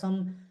 And there are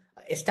some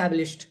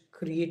established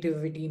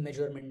creativity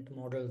measurement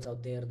models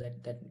out there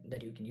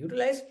that you can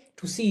utilize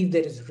to see if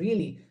there is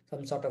really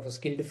some sort of a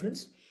skill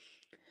difference.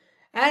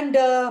 And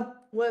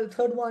well,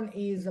 third one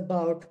is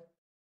about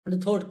the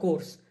third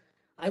course.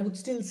 I would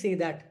still say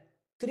that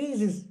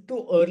threes is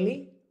too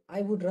early.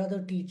 I would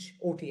rather teach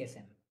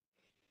OTSM.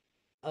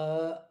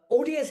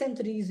 OTSM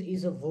threes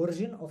is a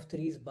version of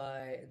threes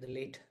by the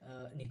late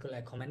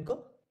Nikolai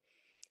Khomenko,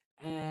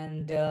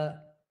 and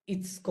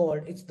it's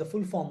the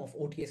full form of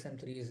OTSM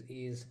threes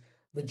is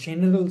the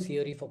general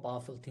theory for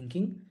powerful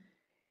thinking,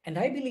 and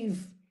I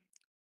believe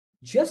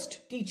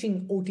just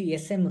teaching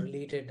OTSM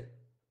related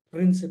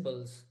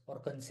principles or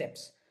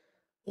concepts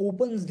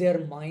opens their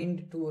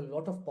mind to a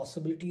lot of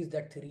possibilities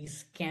that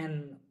threes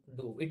can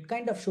do. It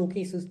kind of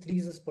showcases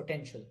threes'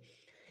 potential.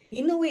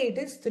 In a way, it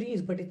is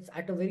threes, but it's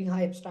at a very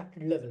high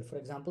abstracted level. For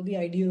example, the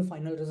ideal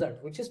final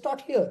result, which is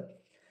taught here.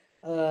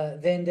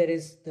 Then there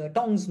is the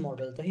Tong's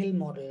model, the Hill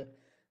model,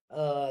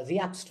 the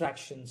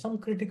abstraction, some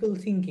critical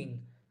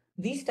thinking.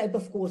 These type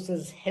of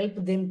courses help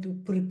them to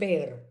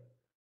prepare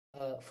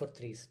for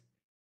threes.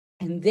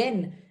 And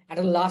then at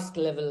a last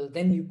level,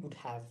 then you could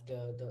have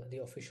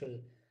the official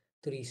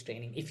threes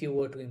training if you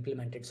were to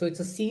implement it. So it's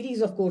a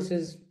series of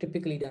courses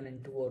typically done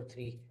in two or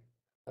three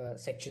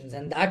sections,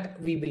 and that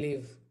we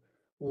believe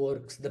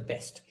works the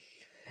best.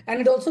 And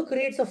it also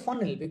creates a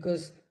funnel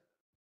because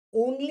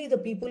only the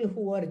people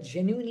who are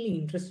genuinely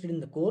interested in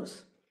the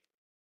course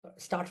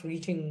start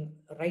reaching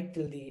right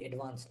till the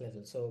advanced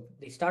level. So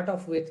they start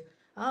off with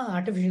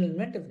artificial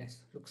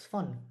inventiveness looks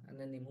fun, and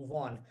then they move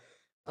on.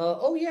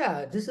 oh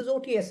yeah, this is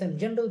OTSM,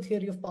 General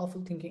Theory of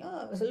Powerful Thinking.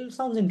 So it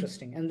sounds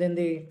interesting. And then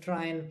they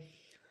try and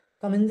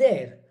come in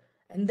there.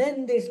 And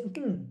then they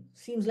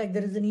seems like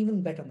there is an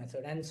even better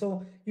method. And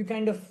so you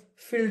kind of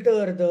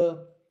filter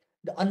the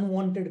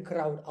unwanted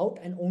crowd out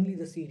and only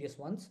the serious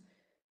ones,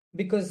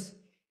 because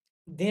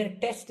their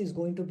test is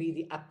going to be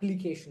the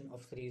application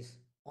of threes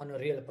on a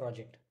real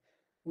project,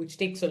 which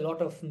takes a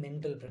lot of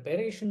mental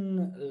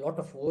preparation, a lot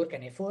of work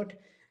and effort.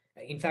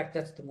 In fact,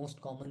 that's the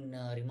most common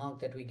remark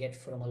that we get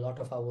from a lot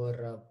of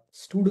our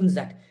students,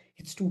 that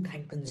it's too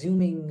time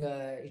consuming,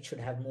 it should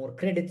have more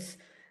credits,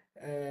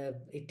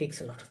 it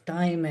takes a lot of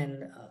time,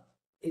 and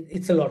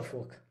it's a lot of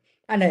work.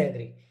 And I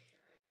agree.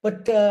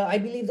 But I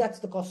believe that's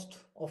the cost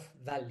of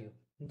value.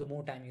 The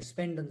more time you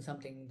spend on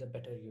something, the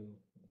better you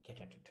get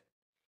at it.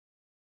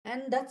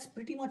 And that's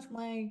pretty much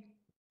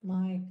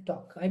my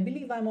talk. I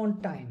believe I'm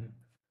on time.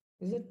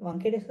 Is it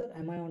Vankade sir?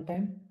 Am I on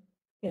time?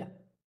 Yeah.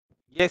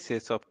 Yes,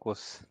 yes, of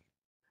course.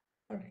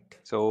 All right.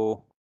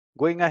 So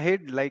going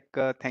ahead,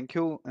 thank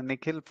you,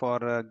 Nikhil,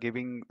 for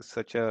giving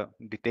such a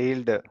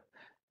detailed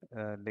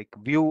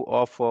view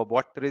of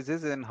what TRIZ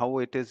is and how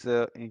it is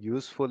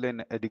useful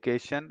in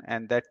education,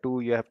 and that too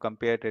you have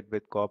compared it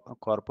with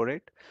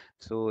corporate.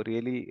 So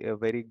really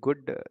very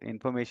good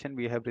information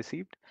we have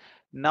received.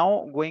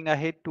 Now going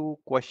ahead to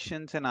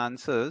questions and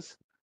answers,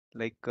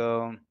 like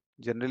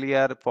generally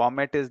our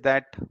format is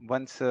that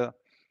once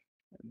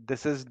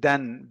this is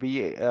done,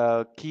 we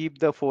keep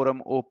the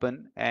forum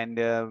open, and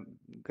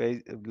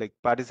guys, like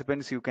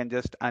participants, you can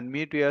just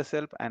unmute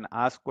yourself and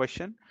ask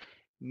question.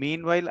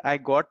 Meanwhile, I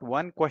got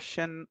one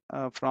question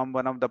from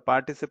one of the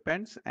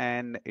participants,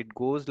 and it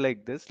goes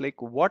like this: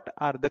 like, what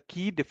are the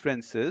key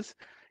differences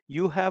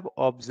you have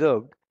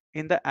observed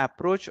in the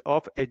approach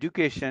of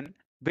education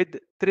with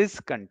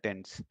TRIZ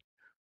contents?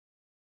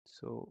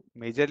 So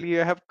majorly you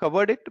have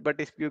covered it,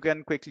 but if you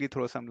can quickly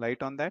throw some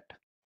light on that.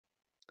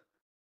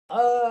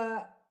 Uh,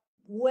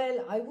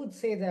 well, I would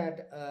say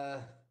that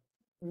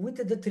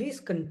with the three's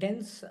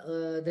contents,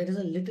 there is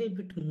a little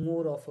bit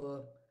more of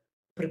a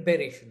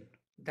preparation.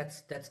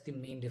 That's the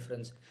main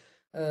difference.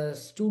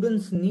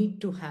 Students need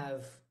to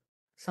have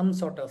some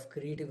sort of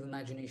creative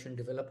imagination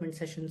development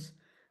sessions.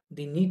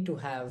 They need to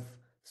have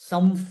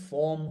some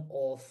form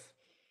of,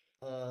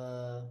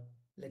 uh,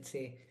 let's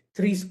say,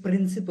 three's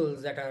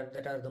principles that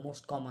are the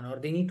most common, or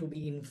they need to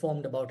be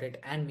informed about it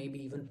and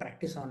maybe even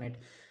practice on it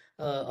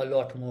a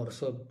lot more.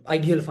 So,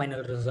 ideal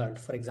final result,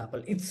 for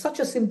example, it's such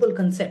a simple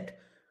concept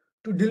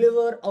to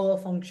deliver our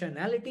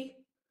functionality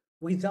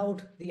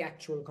without the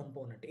actual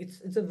component.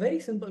 It's a very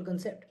simple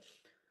concept,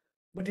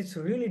 but it's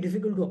really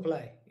difficult to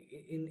apply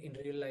in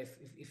real life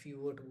if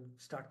you were to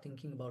start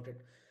thinking about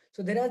it.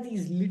 So there are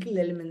these little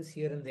elements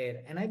here and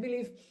there, and I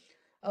believe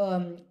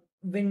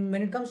when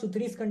it comes to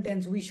threes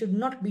contents, we should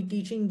not be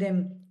teaching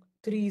them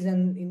threes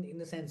and in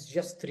the sense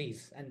just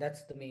threes, and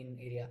that's the main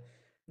area.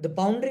 The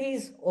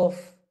boundaries of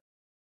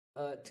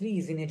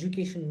threes in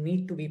education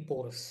need to be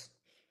porous.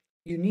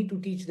 You need to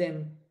teach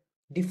them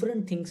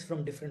different things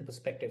from different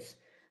perspectives.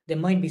 There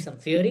might be some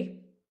theory,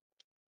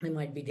 there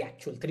might be the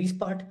actual threes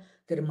part,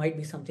 there might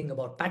be something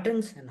about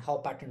patterns and how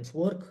patterns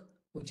work,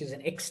 which is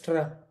an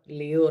extra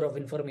layer of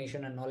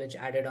information and knowledge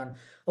added on.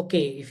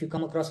 Okay, if you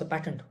come across a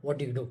pattern, what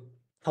do you do?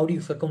 How do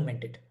you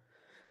circumvent it?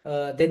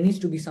 There needs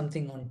to be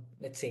something on,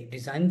 let's say,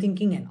 design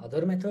thinking and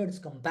other methods.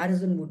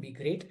 Comparison would be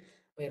great,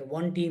 where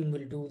one team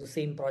will do the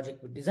same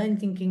project with design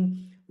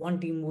thinking, one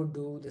team would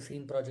do the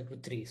same project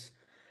with threes,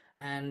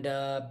 and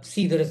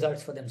see the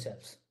results for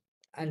themselves.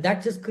 And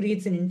that just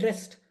creates an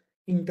interest,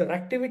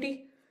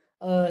 interactivity.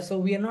 So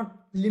we are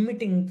not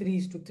limiting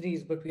threes to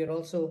threes, but we are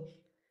also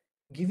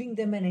giving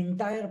them an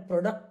entire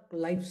product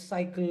life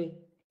cycle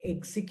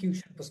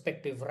execution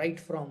perspective, right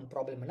from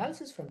problem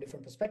analysis from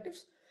different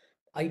perspectives,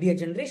 idea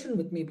generation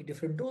with maybe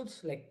different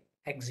tools like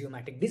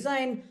axiomatic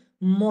design,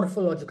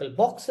 morphological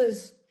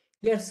boxes.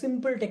 They are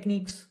simple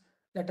techniques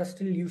that are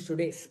still used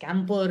today.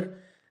 Scamper,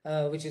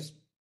 which is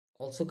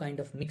also kind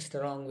of mixed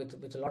around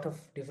with a lot of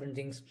different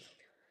things,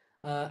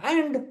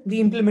 and the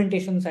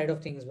implementation side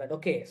of things. But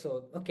okay,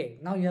 so okay,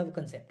 now you have a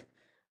concept.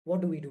 What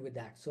do we do with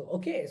that? So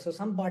okay, so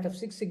some part of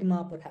Six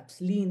Sigma,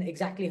 perhaps Lean,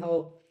 exactly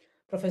how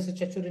Professor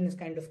Chechurin has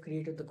kind of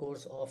created the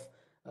course of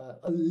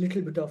a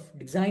little bit of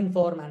design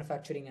for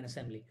manufacturing and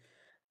assembly.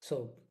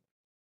 So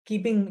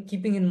keeping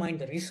in mind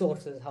the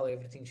resources, how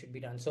everything should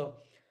be done. So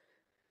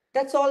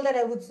that's all that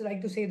I would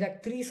like to say,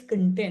 that threes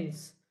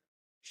contents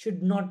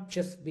should not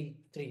just be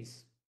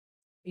threes.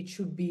 It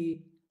should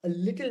be a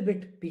little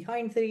bit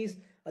behind threes,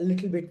 a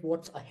little bit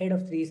what's ahead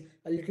of threes,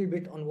 a little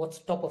bit on what's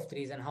top of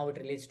threes, and how it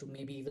relates to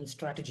maybe even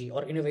strategy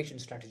or innovation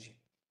strategy.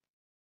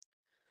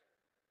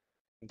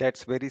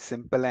 That's very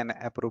simple and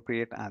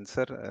appropriate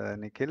answer,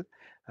 Nikhil.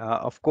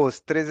 Of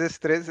course, TRIZ is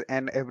TRIZ,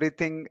 and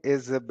everything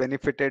is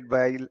benefited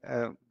by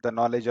the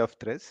knowledge of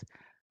TRIZ.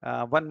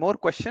 One more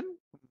question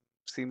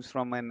seems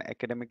from an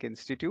academic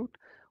institute.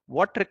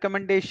 What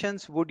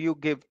recommendations would you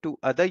give to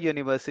other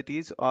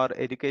universities or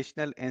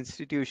educational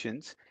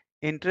institutions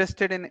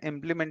interested in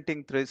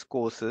implementing TRIZ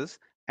courses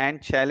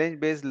and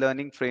challenge-based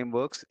learning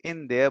frameworks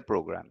in their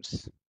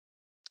programs?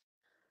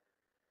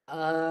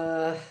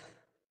 Uh,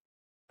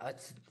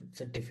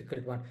 it's a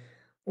difficult one.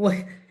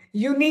 Well,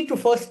 you need to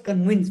first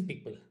convince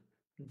people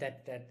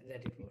that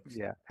it works.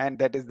 Yeah, and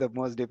that is the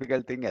most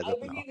difficult thing as I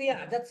of now. believe,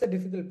 yeah, that's the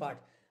difficult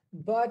part.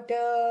 But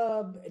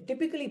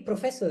typically,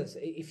 professors,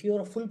 if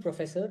you're a full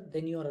professor,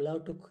 then you are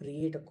allowed to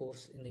create a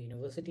course in the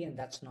university, and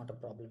that's not a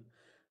problem.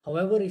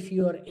 However, if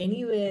you are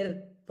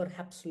anywhere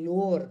perhaps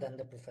lower than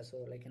the professor,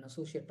 like an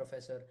associate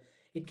professor,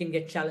 it can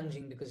get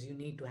challenging because you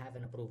need to have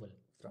an approval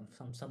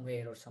from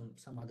somewhere or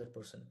some other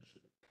person.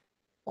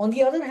 On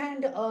the other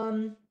hand,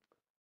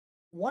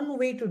 one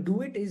way to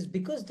do it is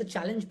because the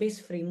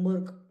challenge-based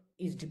framework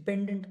is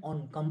dependent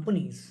on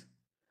companies.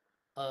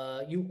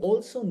 You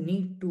also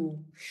need to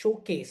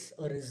showcase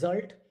a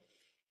result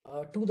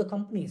to the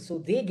company so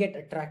they get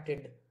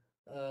attracted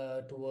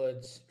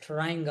towards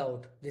trying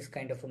out this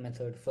kind of a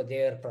method for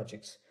their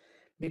projects,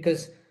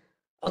 because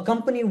a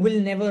company will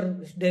never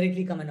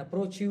directly come and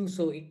approach you,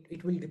 so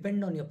it will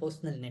depend on your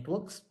personal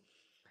networks,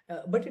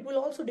 but it will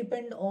also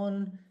depend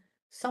on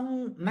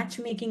some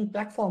matchmaking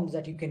platforms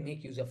that you can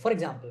make use of. For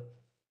example,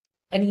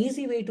 an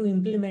easy way to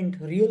implement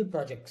real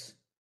projects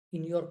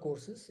in your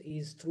courses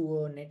is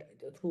through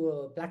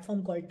a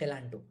platform called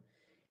Telanto.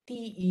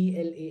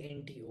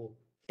 Telanto.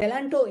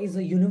 Telanto is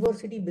a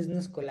university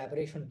business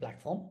collaboration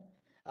platform.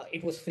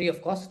 It was free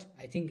of cost.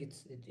 I think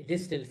it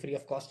is still free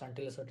of cost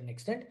until a certain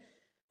extent,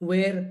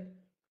 where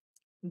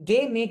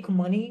they make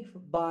money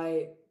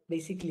by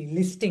basically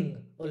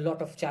listing a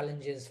lot of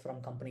challenges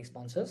from company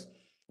sponsors.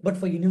 But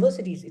for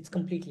universities, it's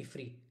completely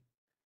free,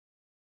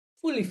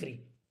 fully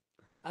free.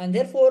 And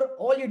therefore,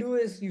 all you do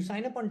is you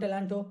sign up on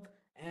Talanto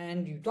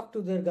and you talk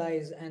to their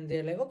guys, and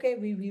they're like, okay,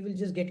 we will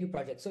just get you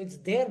projects. So it's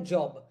their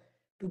job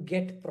to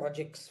get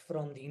projects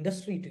from the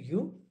industry to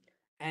you.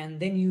 And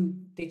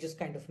then they just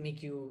kind of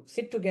make you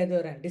sit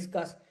together and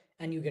discuss,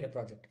 and you get a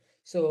project.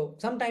 So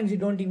sometimes you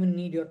don't even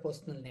need your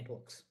personal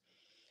networks.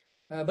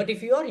 But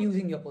if you are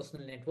using your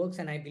personal networks,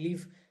 and I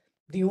believe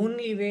the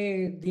only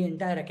way the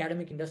entire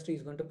academic industry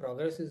is going to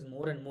progress is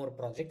more and more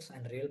projects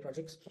and real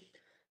projects.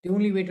 The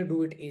only way to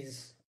do it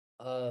is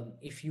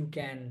if you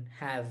can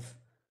have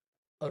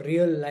a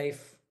real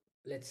life,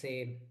 let's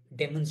say,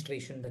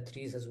 demonstration that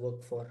TRIZ has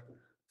worked for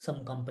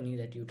some company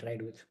that you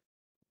tried with.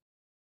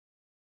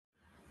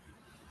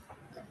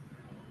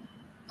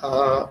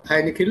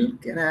 Hi, Nikhil.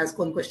 Can I ask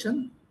one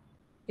question?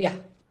 Yeah,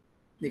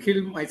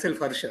 Nikhil, myself,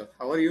 Harsha.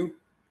 How are you?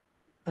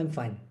 I'm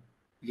fine.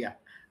 Yeah,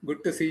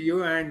 good to see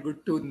you and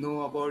good to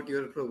know about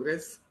your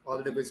progress.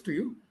 All the best to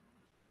you.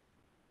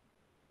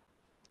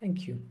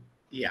 Thank you.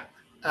 Yeah,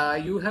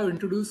 you have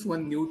introduced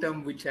one new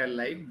term which I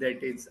like,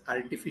 that is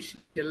artificial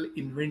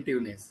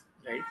inventiveness,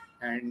 right?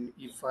 And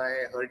if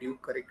I heard you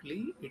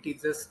correctly, it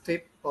is a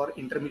step or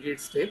intermediate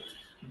step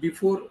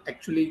before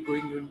actually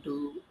going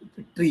into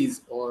the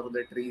trees or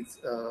the trees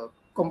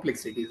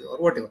complexities or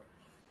whatever,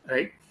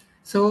 right?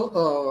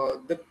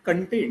 So the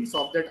contents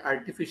of that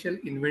artificial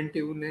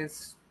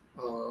inventiveness,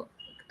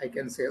 I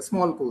can say a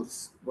small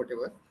course,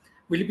 whatever,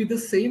 will it be the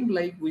same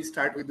like we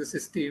start with the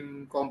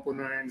system,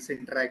 components,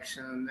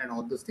 interaction, and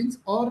all those things,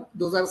 or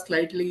those are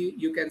slightly,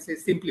 you can say,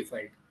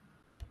 simplified?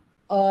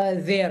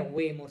 They are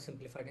way more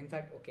simplified. In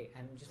fact, okay,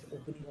 I'm just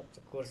opening up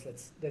the course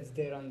that's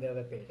there on the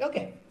other page.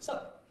 Okay,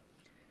 so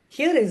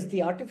here is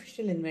the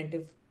artificial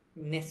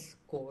inventiveness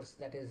course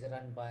that is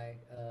run by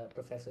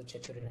Professor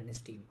Chechurin and his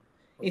team.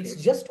 It's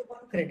Okay. just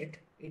one credit.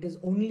 It is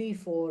only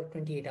for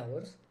 28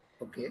 hours.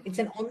 Okay. It's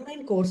an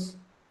online course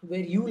where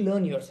you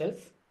learn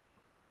yourself,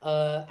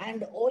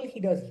 and all he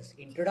does is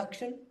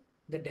introduction,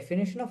 the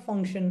definition of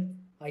function,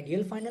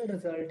 ideal final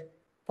result,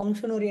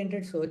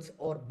 function-oriented search,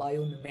 or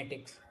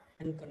biomimetics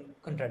and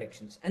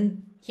contradictions.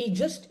 And he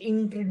just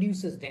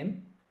introduces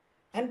them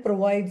and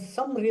provides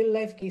some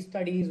real-life case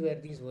studies where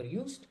these were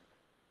used,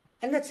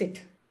 and that's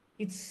it.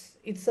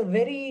 It's a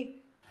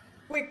very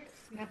quick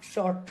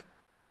snapshot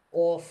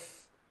of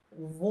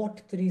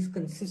what threes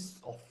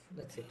consists of.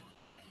 That's it.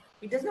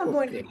 It does not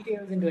go into Okay.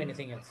 details into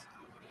anything else.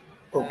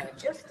 Okay.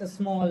 Just a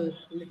small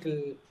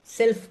little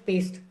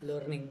self-paced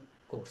learning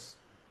course,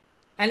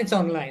 and it's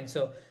online.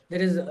 So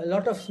there is a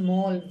lot of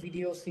small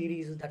video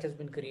series that has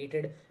been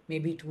created,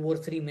 maybe 2 or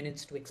 3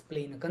 minutes to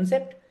explain a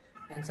concept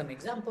and some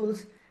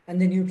examples,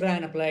 and then you try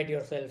and apply it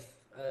yourself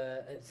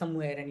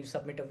somewhere, and you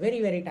submit a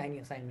very very tiny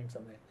assignment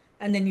somewhere,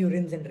 and then you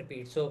rinse and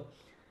repeat. So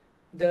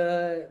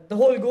the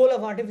whole goal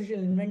of artificial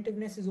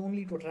inventiveness is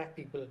only to attract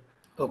people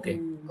Okay.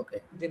 to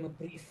Okay. give them a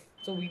brief.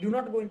 So we do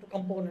not go into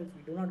components,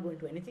 we do not go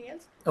into anything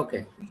else.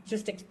 Okay. We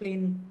just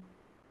explain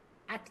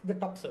at the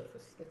top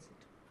surface. That's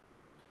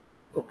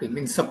it. Okay,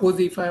 means suppose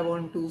if I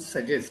want to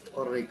suggest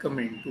or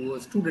recommend to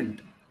a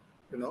student,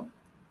 you know,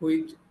 who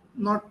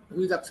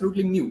is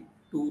absolutely new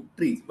to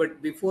trees,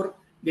 but before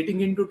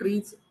getting into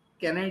trees,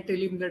 can I tell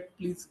him that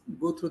please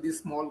go through this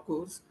small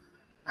course,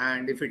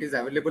 and if it is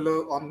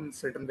available on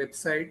certain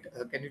website,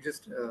 can you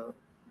just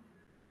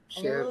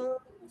share Uh, I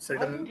would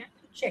certain? have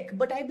to check,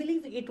 but I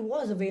believe it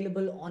was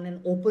available on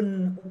an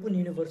open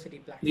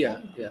university Yeah,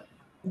 platform, yeah.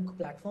 book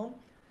platform.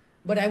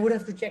 But I would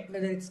have to check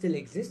whether it still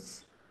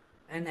exists,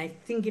 and I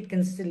think it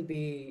can still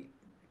be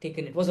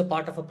taken. It was a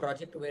part of a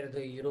project where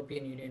the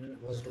European Union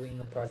was doing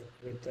a project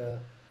with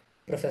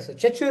Professor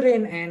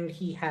Chechurin, and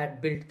he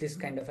had built this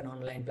kind of an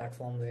online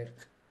platform where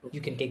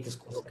you can take this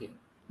course. Okay.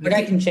 But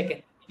I Nikhil, can check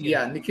it.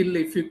 yeah, Nikhil,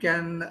 if you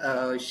can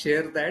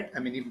share that, I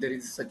mean, if there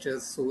is such a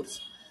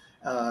source,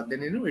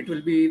 then it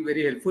will be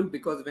very helpful,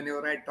 because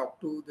whenever I talk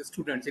to the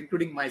students,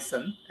 including my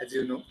son, as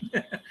you know,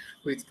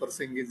 who is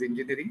pursuing his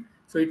engineering,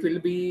 so it will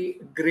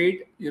be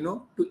great,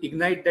 to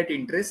ignite that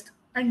interest,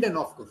 and then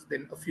of course,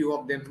 then a few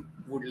of them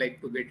would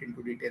like to get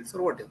into details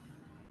or whatever.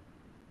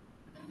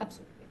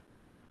 Absolutely.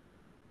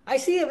 I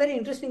see a very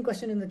interesting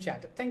question in the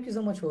chat. Thank you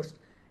so much, host.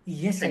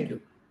 Yes, I Thank do.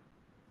 you.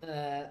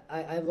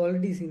 I've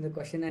already seen the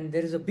question, and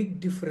there is a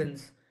big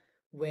difference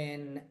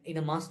when in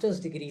a master's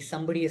degree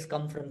somebody has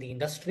come from the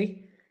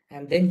industry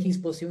and then he's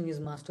pursuing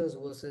his master's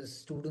versus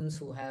students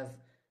who have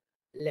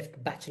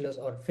left bachelor's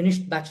or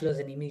finished bachelor's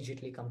and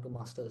immediately come to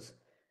master's.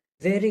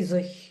 There is a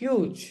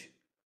huge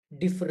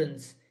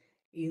difference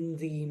in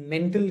the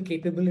mental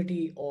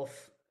capability of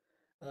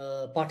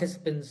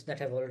participants that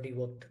have already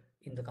worked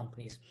in the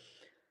companies,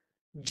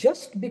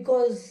 just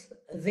because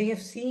they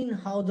have seen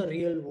how the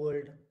real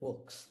world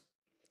works.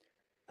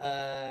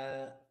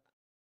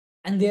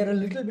 And they are a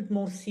little bit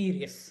more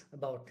serious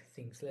about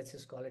things, let's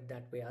just call it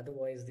that way.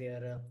 Otherwise they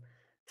are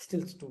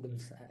still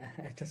students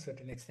at a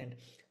certain extent.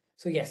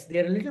 So yes, they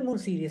are a little more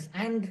serious,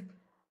 and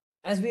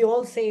as we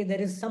all say,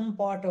 there is some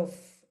part of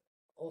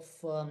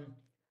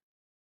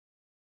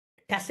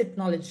tacit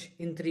knowledge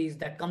in threes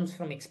that comes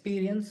from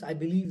experience. I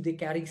believe they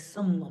carry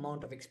some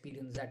amount of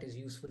experience that is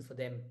useful for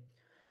them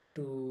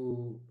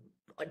to,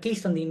 at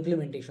least on the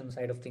implementation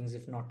side of things,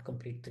 if not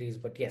complete threes.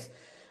 But yes,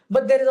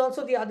 but there is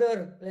also the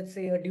other, let's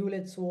say, a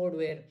dual-edged sword,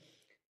 where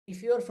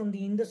if you're from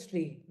the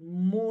industry,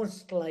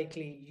 most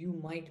likely you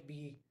might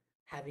be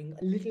having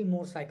a little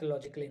more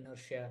psychological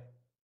inertia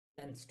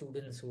than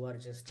students who are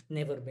just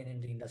never been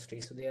in the industry,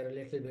 so they are a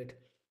little bit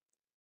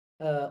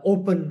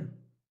open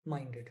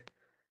minded.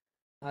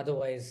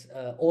 Otherwise,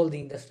 all the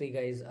industry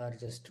guys are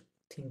just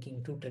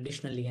thinking too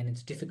traditionally, and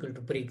it's difficult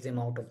to break them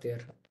out of their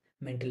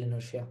mental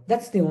inertia.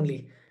 That's the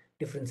only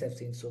difference I've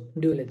seen. So,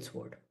 dual-edged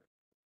sword.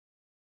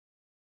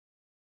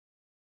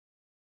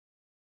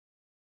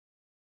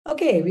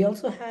 Okay, we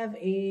also have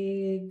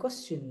a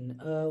question.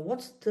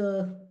 What's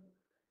the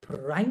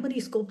primary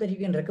scope that you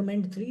can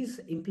recommend three's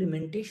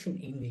implementation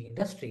in the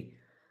industry?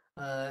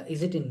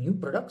 Is it in new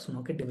products,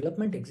 market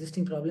development,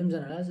 existing problems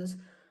analysis?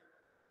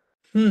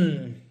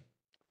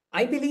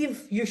 I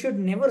believe you should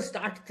never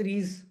start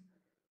threes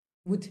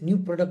with new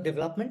product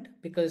development,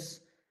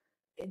 because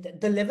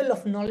the level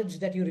of knowledge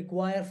that you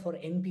require for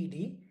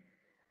NPD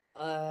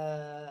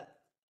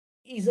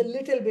is a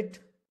little bit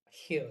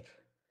here.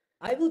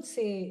 I would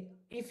say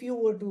if you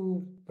were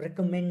to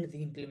recommend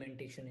the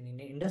implementation in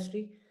the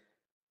industry,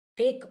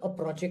 take a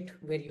project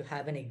where you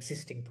have an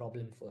existing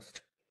problem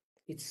first.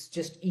 It's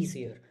just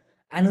easier.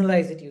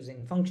 Analyze it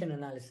using function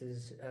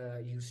analysis,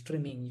 use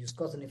trimming, use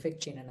cause and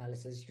effect chain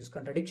analysis, use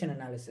contradiction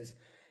analysis,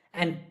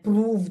 and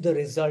prove the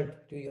result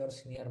to your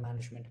senior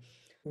management.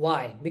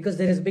 Why? Because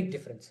there is a big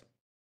difference.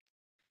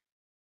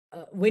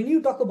 When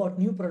you talk about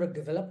new product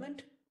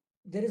development,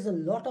 there is a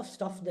lot of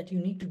stuff that you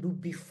need to do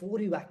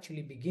before you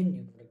actually begin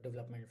new product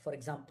development. For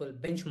example,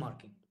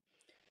 benchmarking.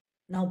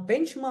 Now,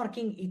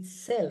 benchmarking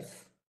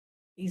itself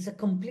is a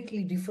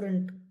completely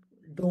different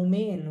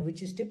domain,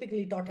 which is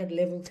typically taught at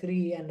level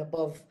 3 and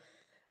above.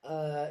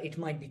 It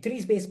might be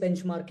tree-based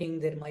benchmarking.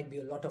 There might be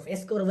a lot of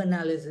S-curve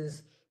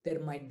analysis.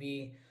 There might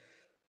be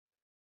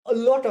a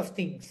lot of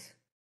things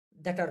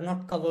that are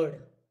not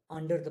covered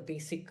under the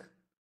basic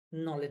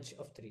knowledge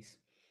of threes.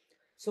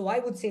 So I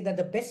would say that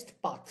the best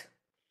path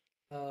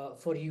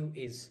for you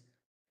is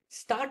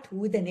start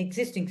with an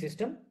existing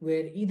system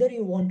where either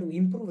you want to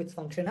improve its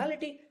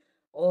functionality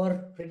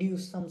or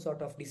reduce some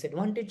sort of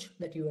disadvantage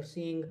that you are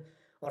seeing,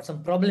 or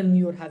some problem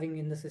you are having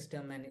in the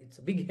system and it's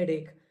a big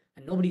headache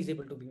and nobody is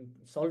able to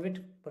solve it.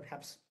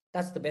 Perhaps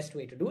that's the best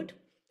way to do it,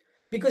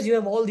 because you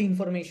have all the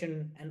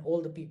information and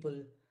all the people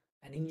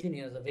and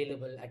engineers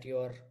available at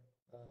your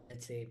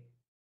let's say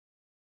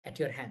at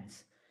your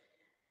hands.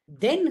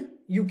 Then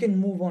you can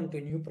move on to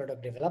new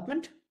product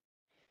development,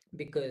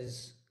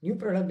 because new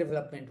product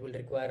development will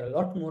require a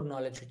lot more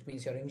knowledge, which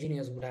means your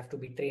engineers would have to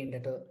be trained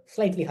at a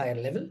slightly higher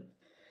level.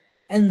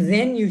 And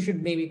then you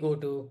should maybe go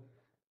to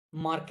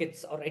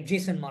markets or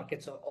adjacent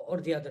markets,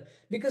 or the other,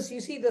 because you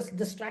see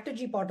the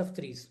strategy part of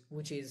threes,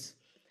 which is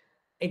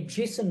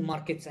adjacent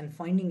markets and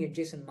finding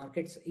adjacent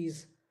markets,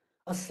 is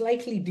a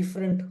slightly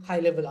different high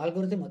level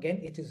algorithm.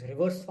 Again, it is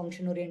reverse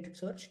function oriented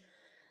search,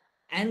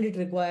 and it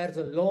requires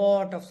a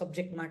lot of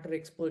subject matter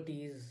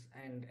expertise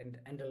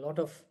and a lot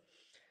of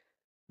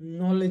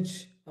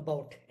knowledge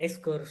about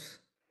S-curves,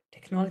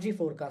 technology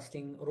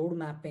forecasting, road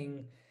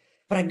mapping,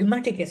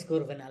 pragmatic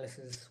S-curve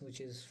analysis,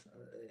 which is,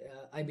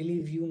 I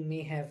believe you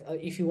may have,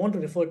 if you want to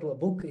refer to a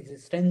book, it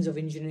is Trends of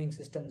Engineering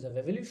Systems of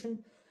Evolution.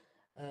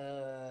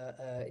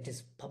 It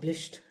is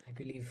published, I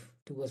believe,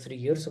 2 or 3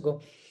 years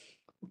ago.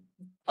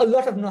 A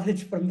lot of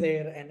knowledge from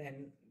there,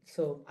 and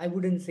so I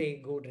wouldn't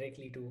say go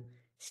directly to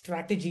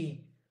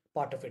strategy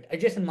part of it.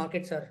 Adjacent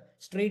markets are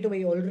straight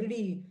away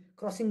already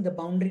crossing the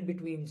boundary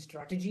between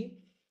strategy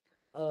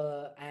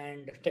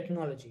and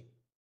technology.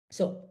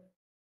 So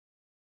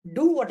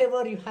do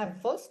whatever you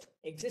have first,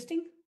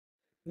 existing.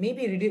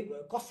 Maybe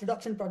cost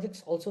reduction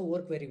projects also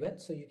work very well.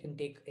 So you can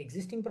take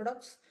existing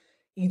products,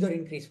 either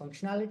increase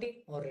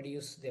functionality or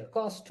reduce their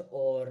cost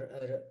or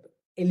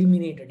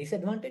eliminate a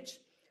disadvantage.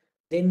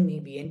 Then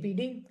maybe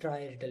NPD, try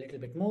it a little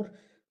bit more,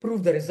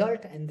 prove the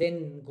result, and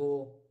then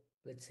go,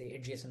 let's say,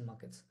 adjacent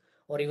markets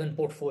or even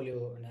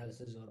portfolio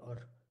analysis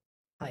or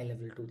high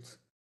level tools.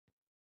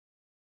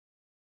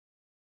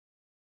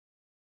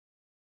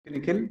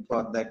 Nikhil,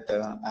 for that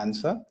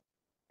answer.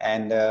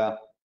 And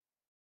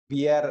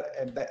we are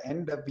at the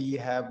end. We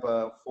have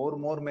 4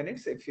 more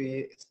minutes.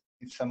 If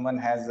someone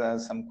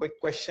has some quick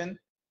question,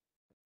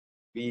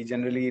 we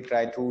generally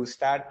try to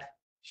start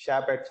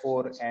sharp at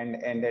 4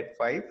 and end at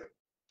 5.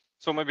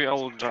 So maybe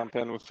I'll jump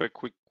in with a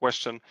quick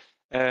question.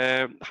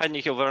 Hi,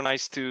 Nikhil. Very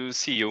nice to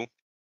see you.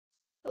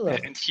 Hello.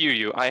 And hear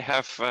you. I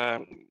have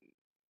a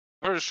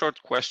very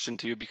short question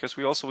to you because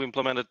we also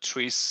implemented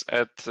TRIZ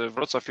at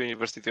Wrocław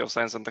University of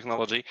Science and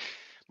Technology,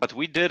 but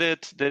we did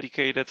it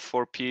dedicated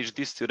for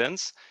PhD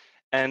students,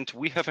 and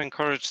we have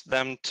encouraged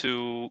them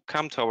to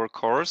come to our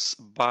course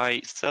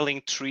by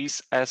selling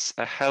TRIZ as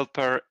a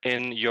helper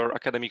in your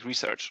academic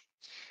research.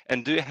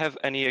 And do you have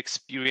any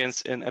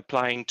experience in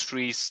applying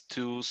TRIZ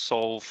to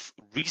solve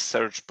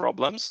research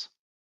problems?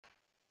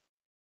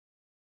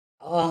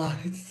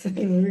 It's a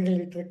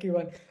really tricky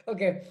one.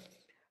 Okay.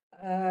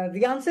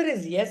 The answer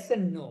is yes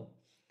and no.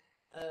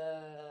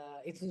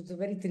 It's a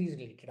very three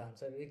related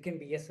answer. It can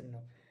be yes and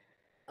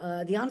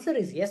no. The answer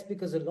is yes,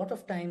 because a lot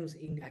of times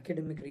in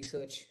academic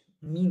research,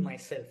 me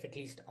myself, at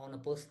least on a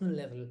personal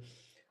level,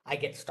 I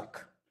get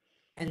stuck.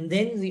 And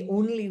then the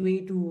only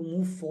way to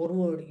move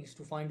forward is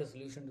to find a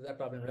solution to that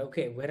problem. Like,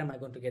 okay, where am I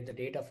going to get the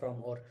data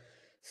from? Or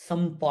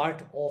some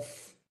part of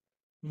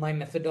my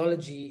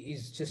methodology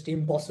is just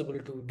impossible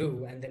to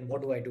do. And then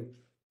what do I do?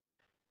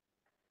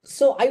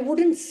 So I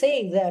wouldn't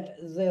say that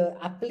the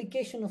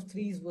application of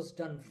TRIZ was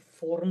done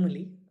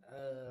formally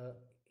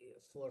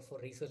for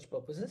research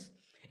purposes,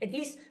 at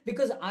least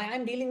because I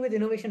am dealing with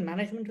innovation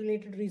management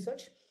related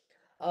research.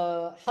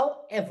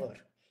 However,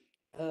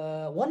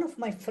 one of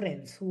my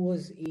friends who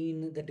was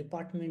in the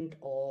Department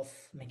of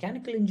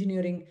Mechanical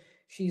Engineering,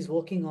 she's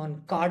working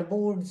on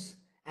cardboards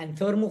and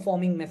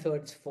thermoforming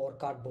methods for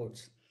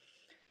cardboards.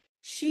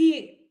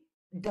 She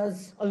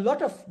does a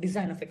lot of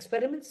design of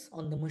experiments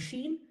on the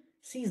machine,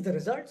 sees the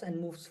results and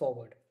moves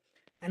forward.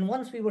 And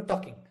once we were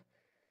talking,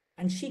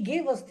 and she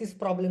gave us this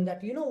problem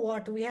that, you know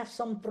what, we have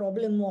some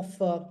problem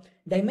of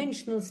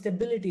dimensional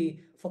stability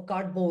for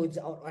cardboards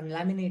or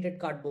unlaminated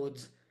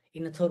cardboards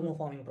in a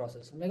thermoforming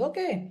process. I'm like,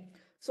 okay.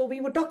 So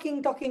we were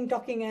talking,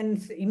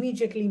 and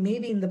immediately,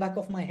 maybe in the back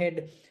of my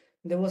head,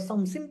 there was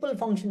some simple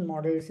function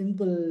model,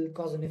 simple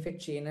cause and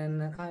effect chain,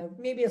 and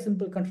maybe a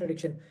simple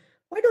contradiction.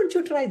 Why don't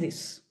you try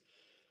this?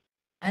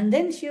 And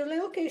then she was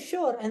like, okay,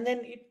 sure. And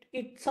then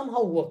it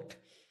somehow worked.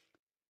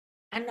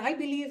 And I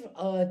believe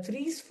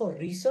TRIZ for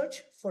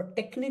research, for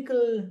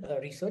technical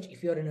research,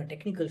 if you're in a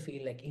technical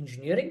field like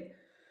engineering,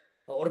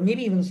 or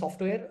maybe even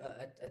software,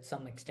 at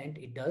some extent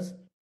it does,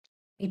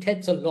 it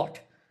helps a lot.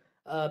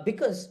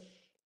 Because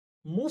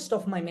most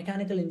of my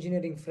mechanical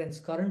engineering friends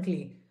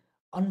currently,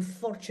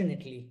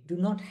 unfortunately, do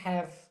not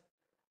have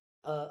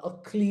a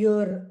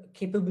clear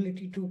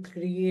capability to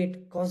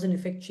create cause and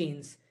effect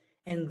chains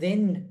and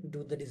then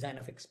do the design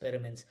of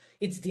experiments.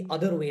 It's the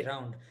other way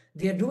around.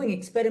 They are doing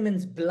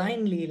experiments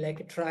blindly, like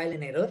a trial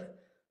and error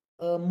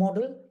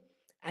model,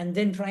 and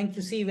then trying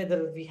to see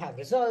whether we have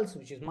results,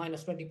 which is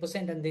minus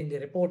 20%, and then they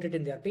report it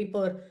in their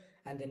paper,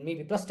 and then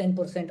maybe plus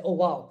 10%. Oh,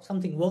 wow,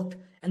 something worked.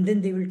 And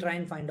then they will try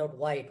and find out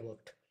why it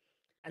worked.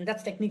 And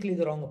that's technically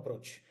the wrong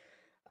approach.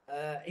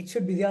 It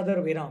should be the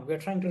other way around. We're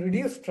trying to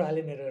reduce trial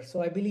and error.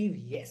 So I believe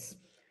yes.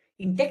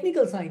 In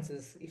technical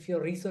sciences, if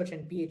your research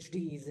and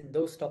PhD is in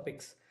those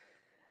topics,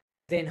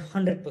 then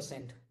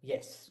 100%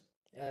 yes.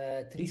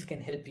 TRIZ can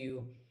help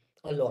you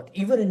a lot,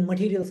 even in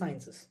material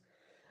sciences.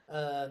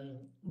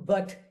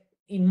 But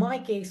in my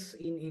case,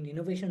 in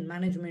innovation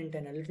management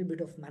and a little bit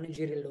of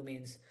managerial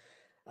domains,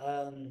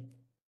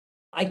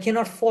 I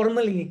cannot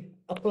formally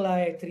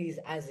apply TRIZ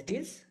as it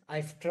is.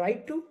 I've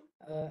tried to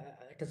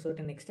at a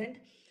certain extent,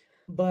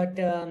 but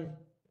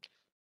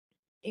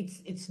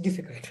it's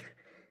difficult.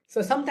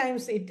 So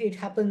sometimes it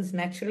happens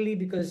naturally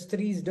because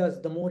TRIZ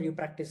does, the more you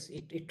practice,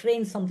 it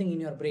trains something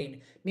in your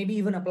brain. Maybe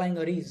even applying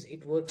a RIZ,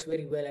 it works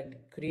very well and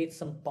creates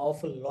some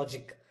powerful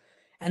logic.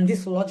 And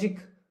this logic,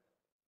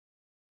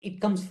 it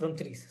comes from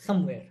TRIZ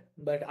somewhere,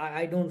 but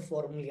I don't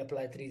formally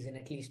apply TRIZ in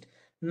at least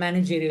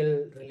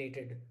managerial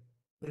related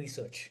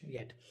research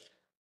yet.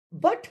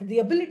 But the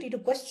ability to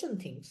question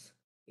things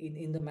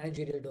in the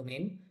managerial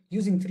domain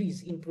using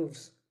TRIZ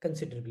improves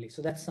considerably.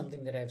 So that's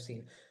something that I've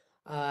seen.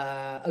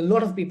 A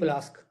lot of people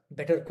ask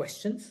better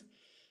questions,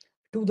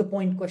 to the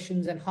point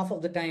questions, and half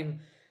of the time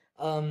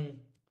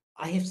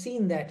I have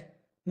seen that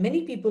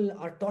many people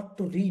are taught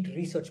to read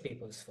research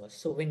papers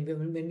first. So when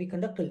we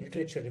conduct a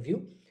literature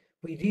review,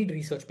 We read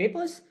research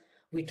papers,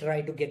 we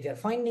try to get their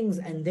findings,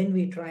 and then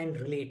we try and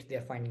relate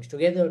their findings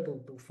together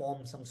to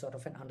form some sort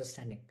of an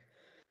understanding.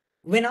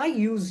 When I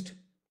used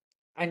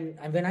and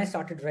when I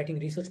started writing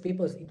research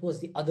papers, it was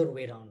the other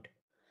way around.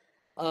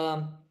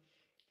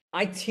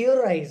 I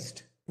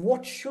theorized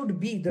what should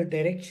be the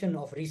direction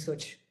of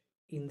research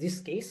in this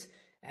case.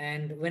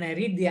 And when I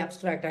read the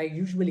abstract, I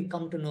usually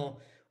come to know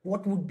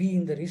what would be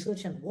in the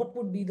research and what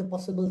would be the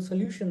possible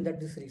solution that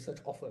this research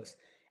offers.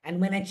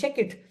 And when I check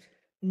it,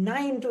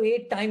 9 to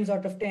 8 times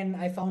out of 10,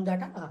 I found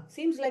that,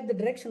 seems like the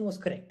direction was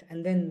correct.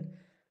 And then,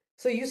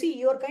 so you see,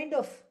 you're kind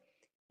of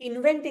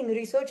inventing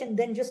research and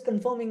then just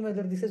confirming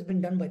whether this has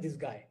been done by this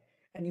guy.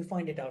 And you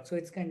find it out. So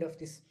it's kind of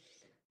this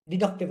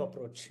deductive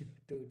approach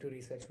to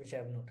research, which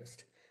I've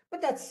noticed.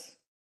 But that's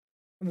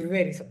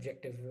very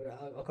subjective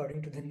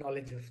according to the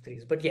knowledge of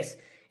TRIZ. But yes,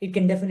 it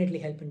can definitely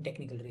help in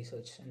technical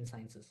research and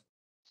sciences.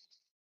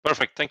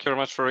 Perfect. Thank you very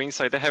much for your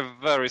insight. I have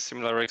very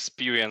similar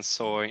experience,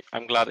 so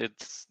I'm glad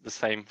it's the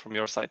same from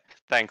your side.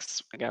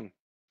 Thanks again.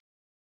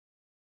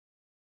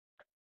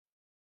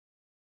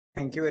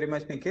 Thank you very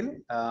much,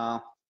 Nikhil.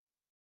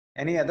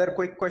 Any other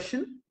quick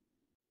question?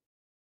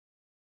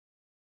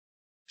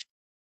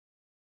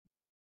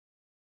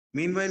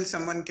 Meanwhile,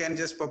 someone can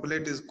just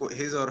populate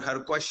his or her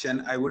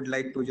question. I would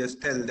like to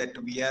just tell that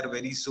we are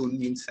very soon,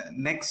 means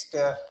next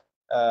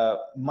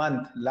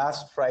month,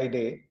 last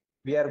Friday,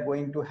 we are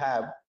going to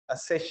have a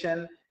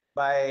session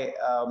by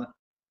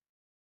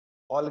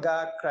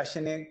Olga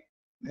Krashenik.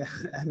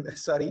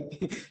 Sorry,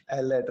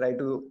 I'll try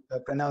to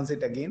pronounce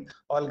it again.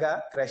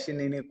 Olga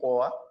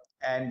Krashenikova.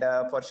 And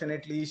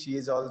fortunately, she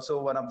is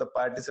also one of the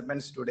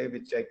participants today,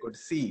 which I could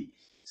see.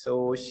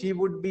 So she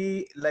would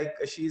be like,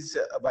 she's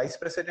a vice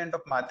president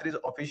of Matriz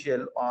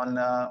official on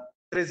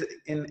TRIZ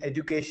in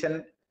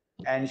education,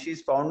 and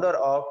she's founder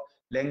of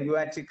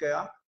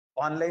Linguistica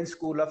online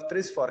school of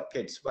TRIZ for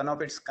kids, one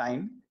of its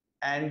kind.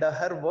 And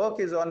her work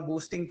is on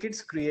boosting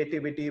kids'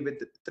 creativity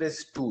with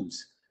TRIZ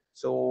tools.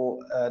 So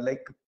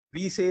like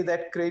we say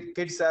that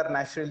kids are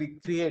naturally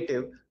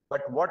creative,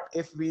 but what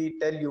if we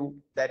tell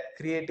you that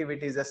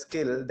creativity is a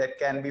skill that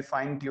can be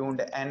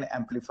fine-tuned and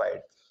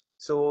amplified?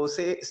 So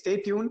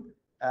stay tuned.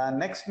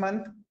 Next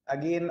month,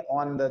 again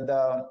on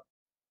the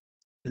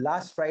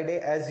last Friday,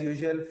 as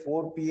usual,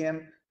 4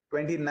 p.m.,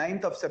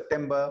 29th of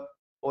September,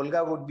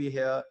 Olga would be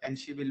here and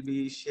she will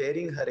be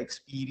sharing her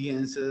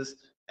experiences,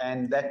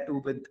 and that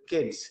too with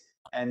kids.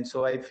 And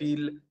so I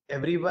feel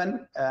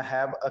everyone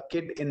have a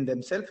kid in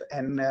themselves,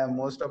 and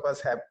most of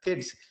us have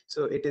kids.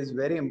 So it is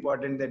very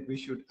important that we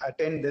should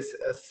attend this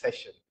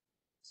session.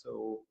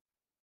 So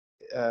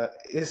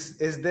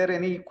is there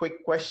any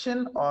quick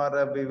question,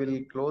 or we will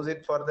close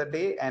it for the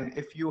day? And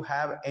if you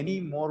have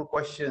any more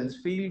questions,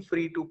 feel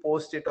free to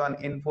post it on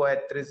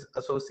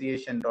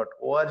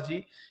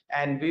info@trizassociation.org,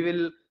 and we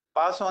will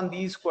pass on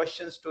these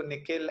questions to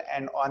Nikhil,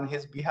 and on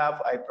his behalf,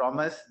 I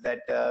promise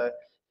that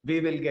we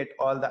will get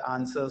all the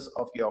answers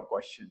of your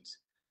questions.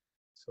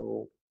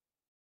 So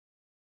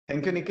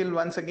thank you, Nikhil,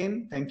 once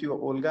again. Thank you,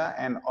 Olga,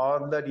 and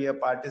all the dear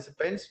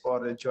participants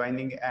for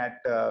joining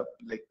at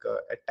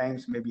at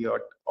times maybe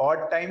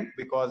odd time,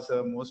 because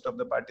most of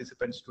the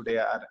participants today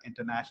are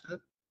international.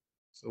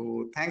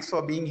 So thanks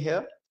for being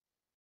here,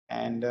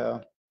 and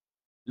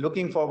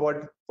looking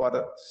forward for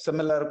a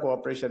similar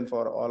cooperation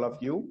for all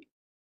of you.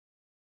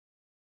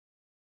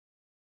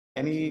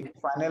 Any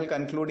final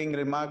concluding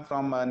remark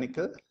from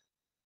Nikhil?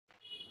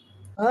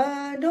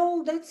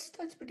 No, that's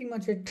pretty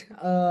much it.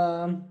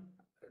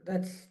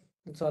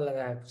 That's all that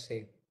I have to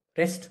say.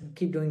 Rest,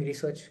 keep doing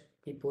research,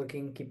 keep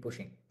working, keep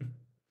pushing.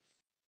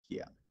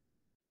 Yeah.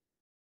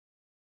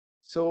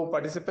 So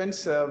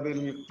participants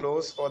will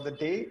close for the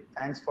day.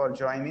 Thanks for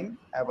joining.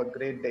 Have a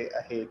great day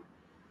ahead.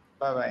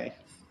 Bye-bye.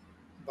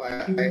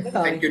 Bye. Thank you.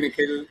 Thank you,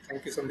 Nikhil.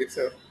 Thank you, Sandeep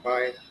sir.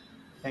 Bye.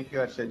 Thank you,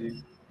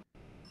 Arshaji.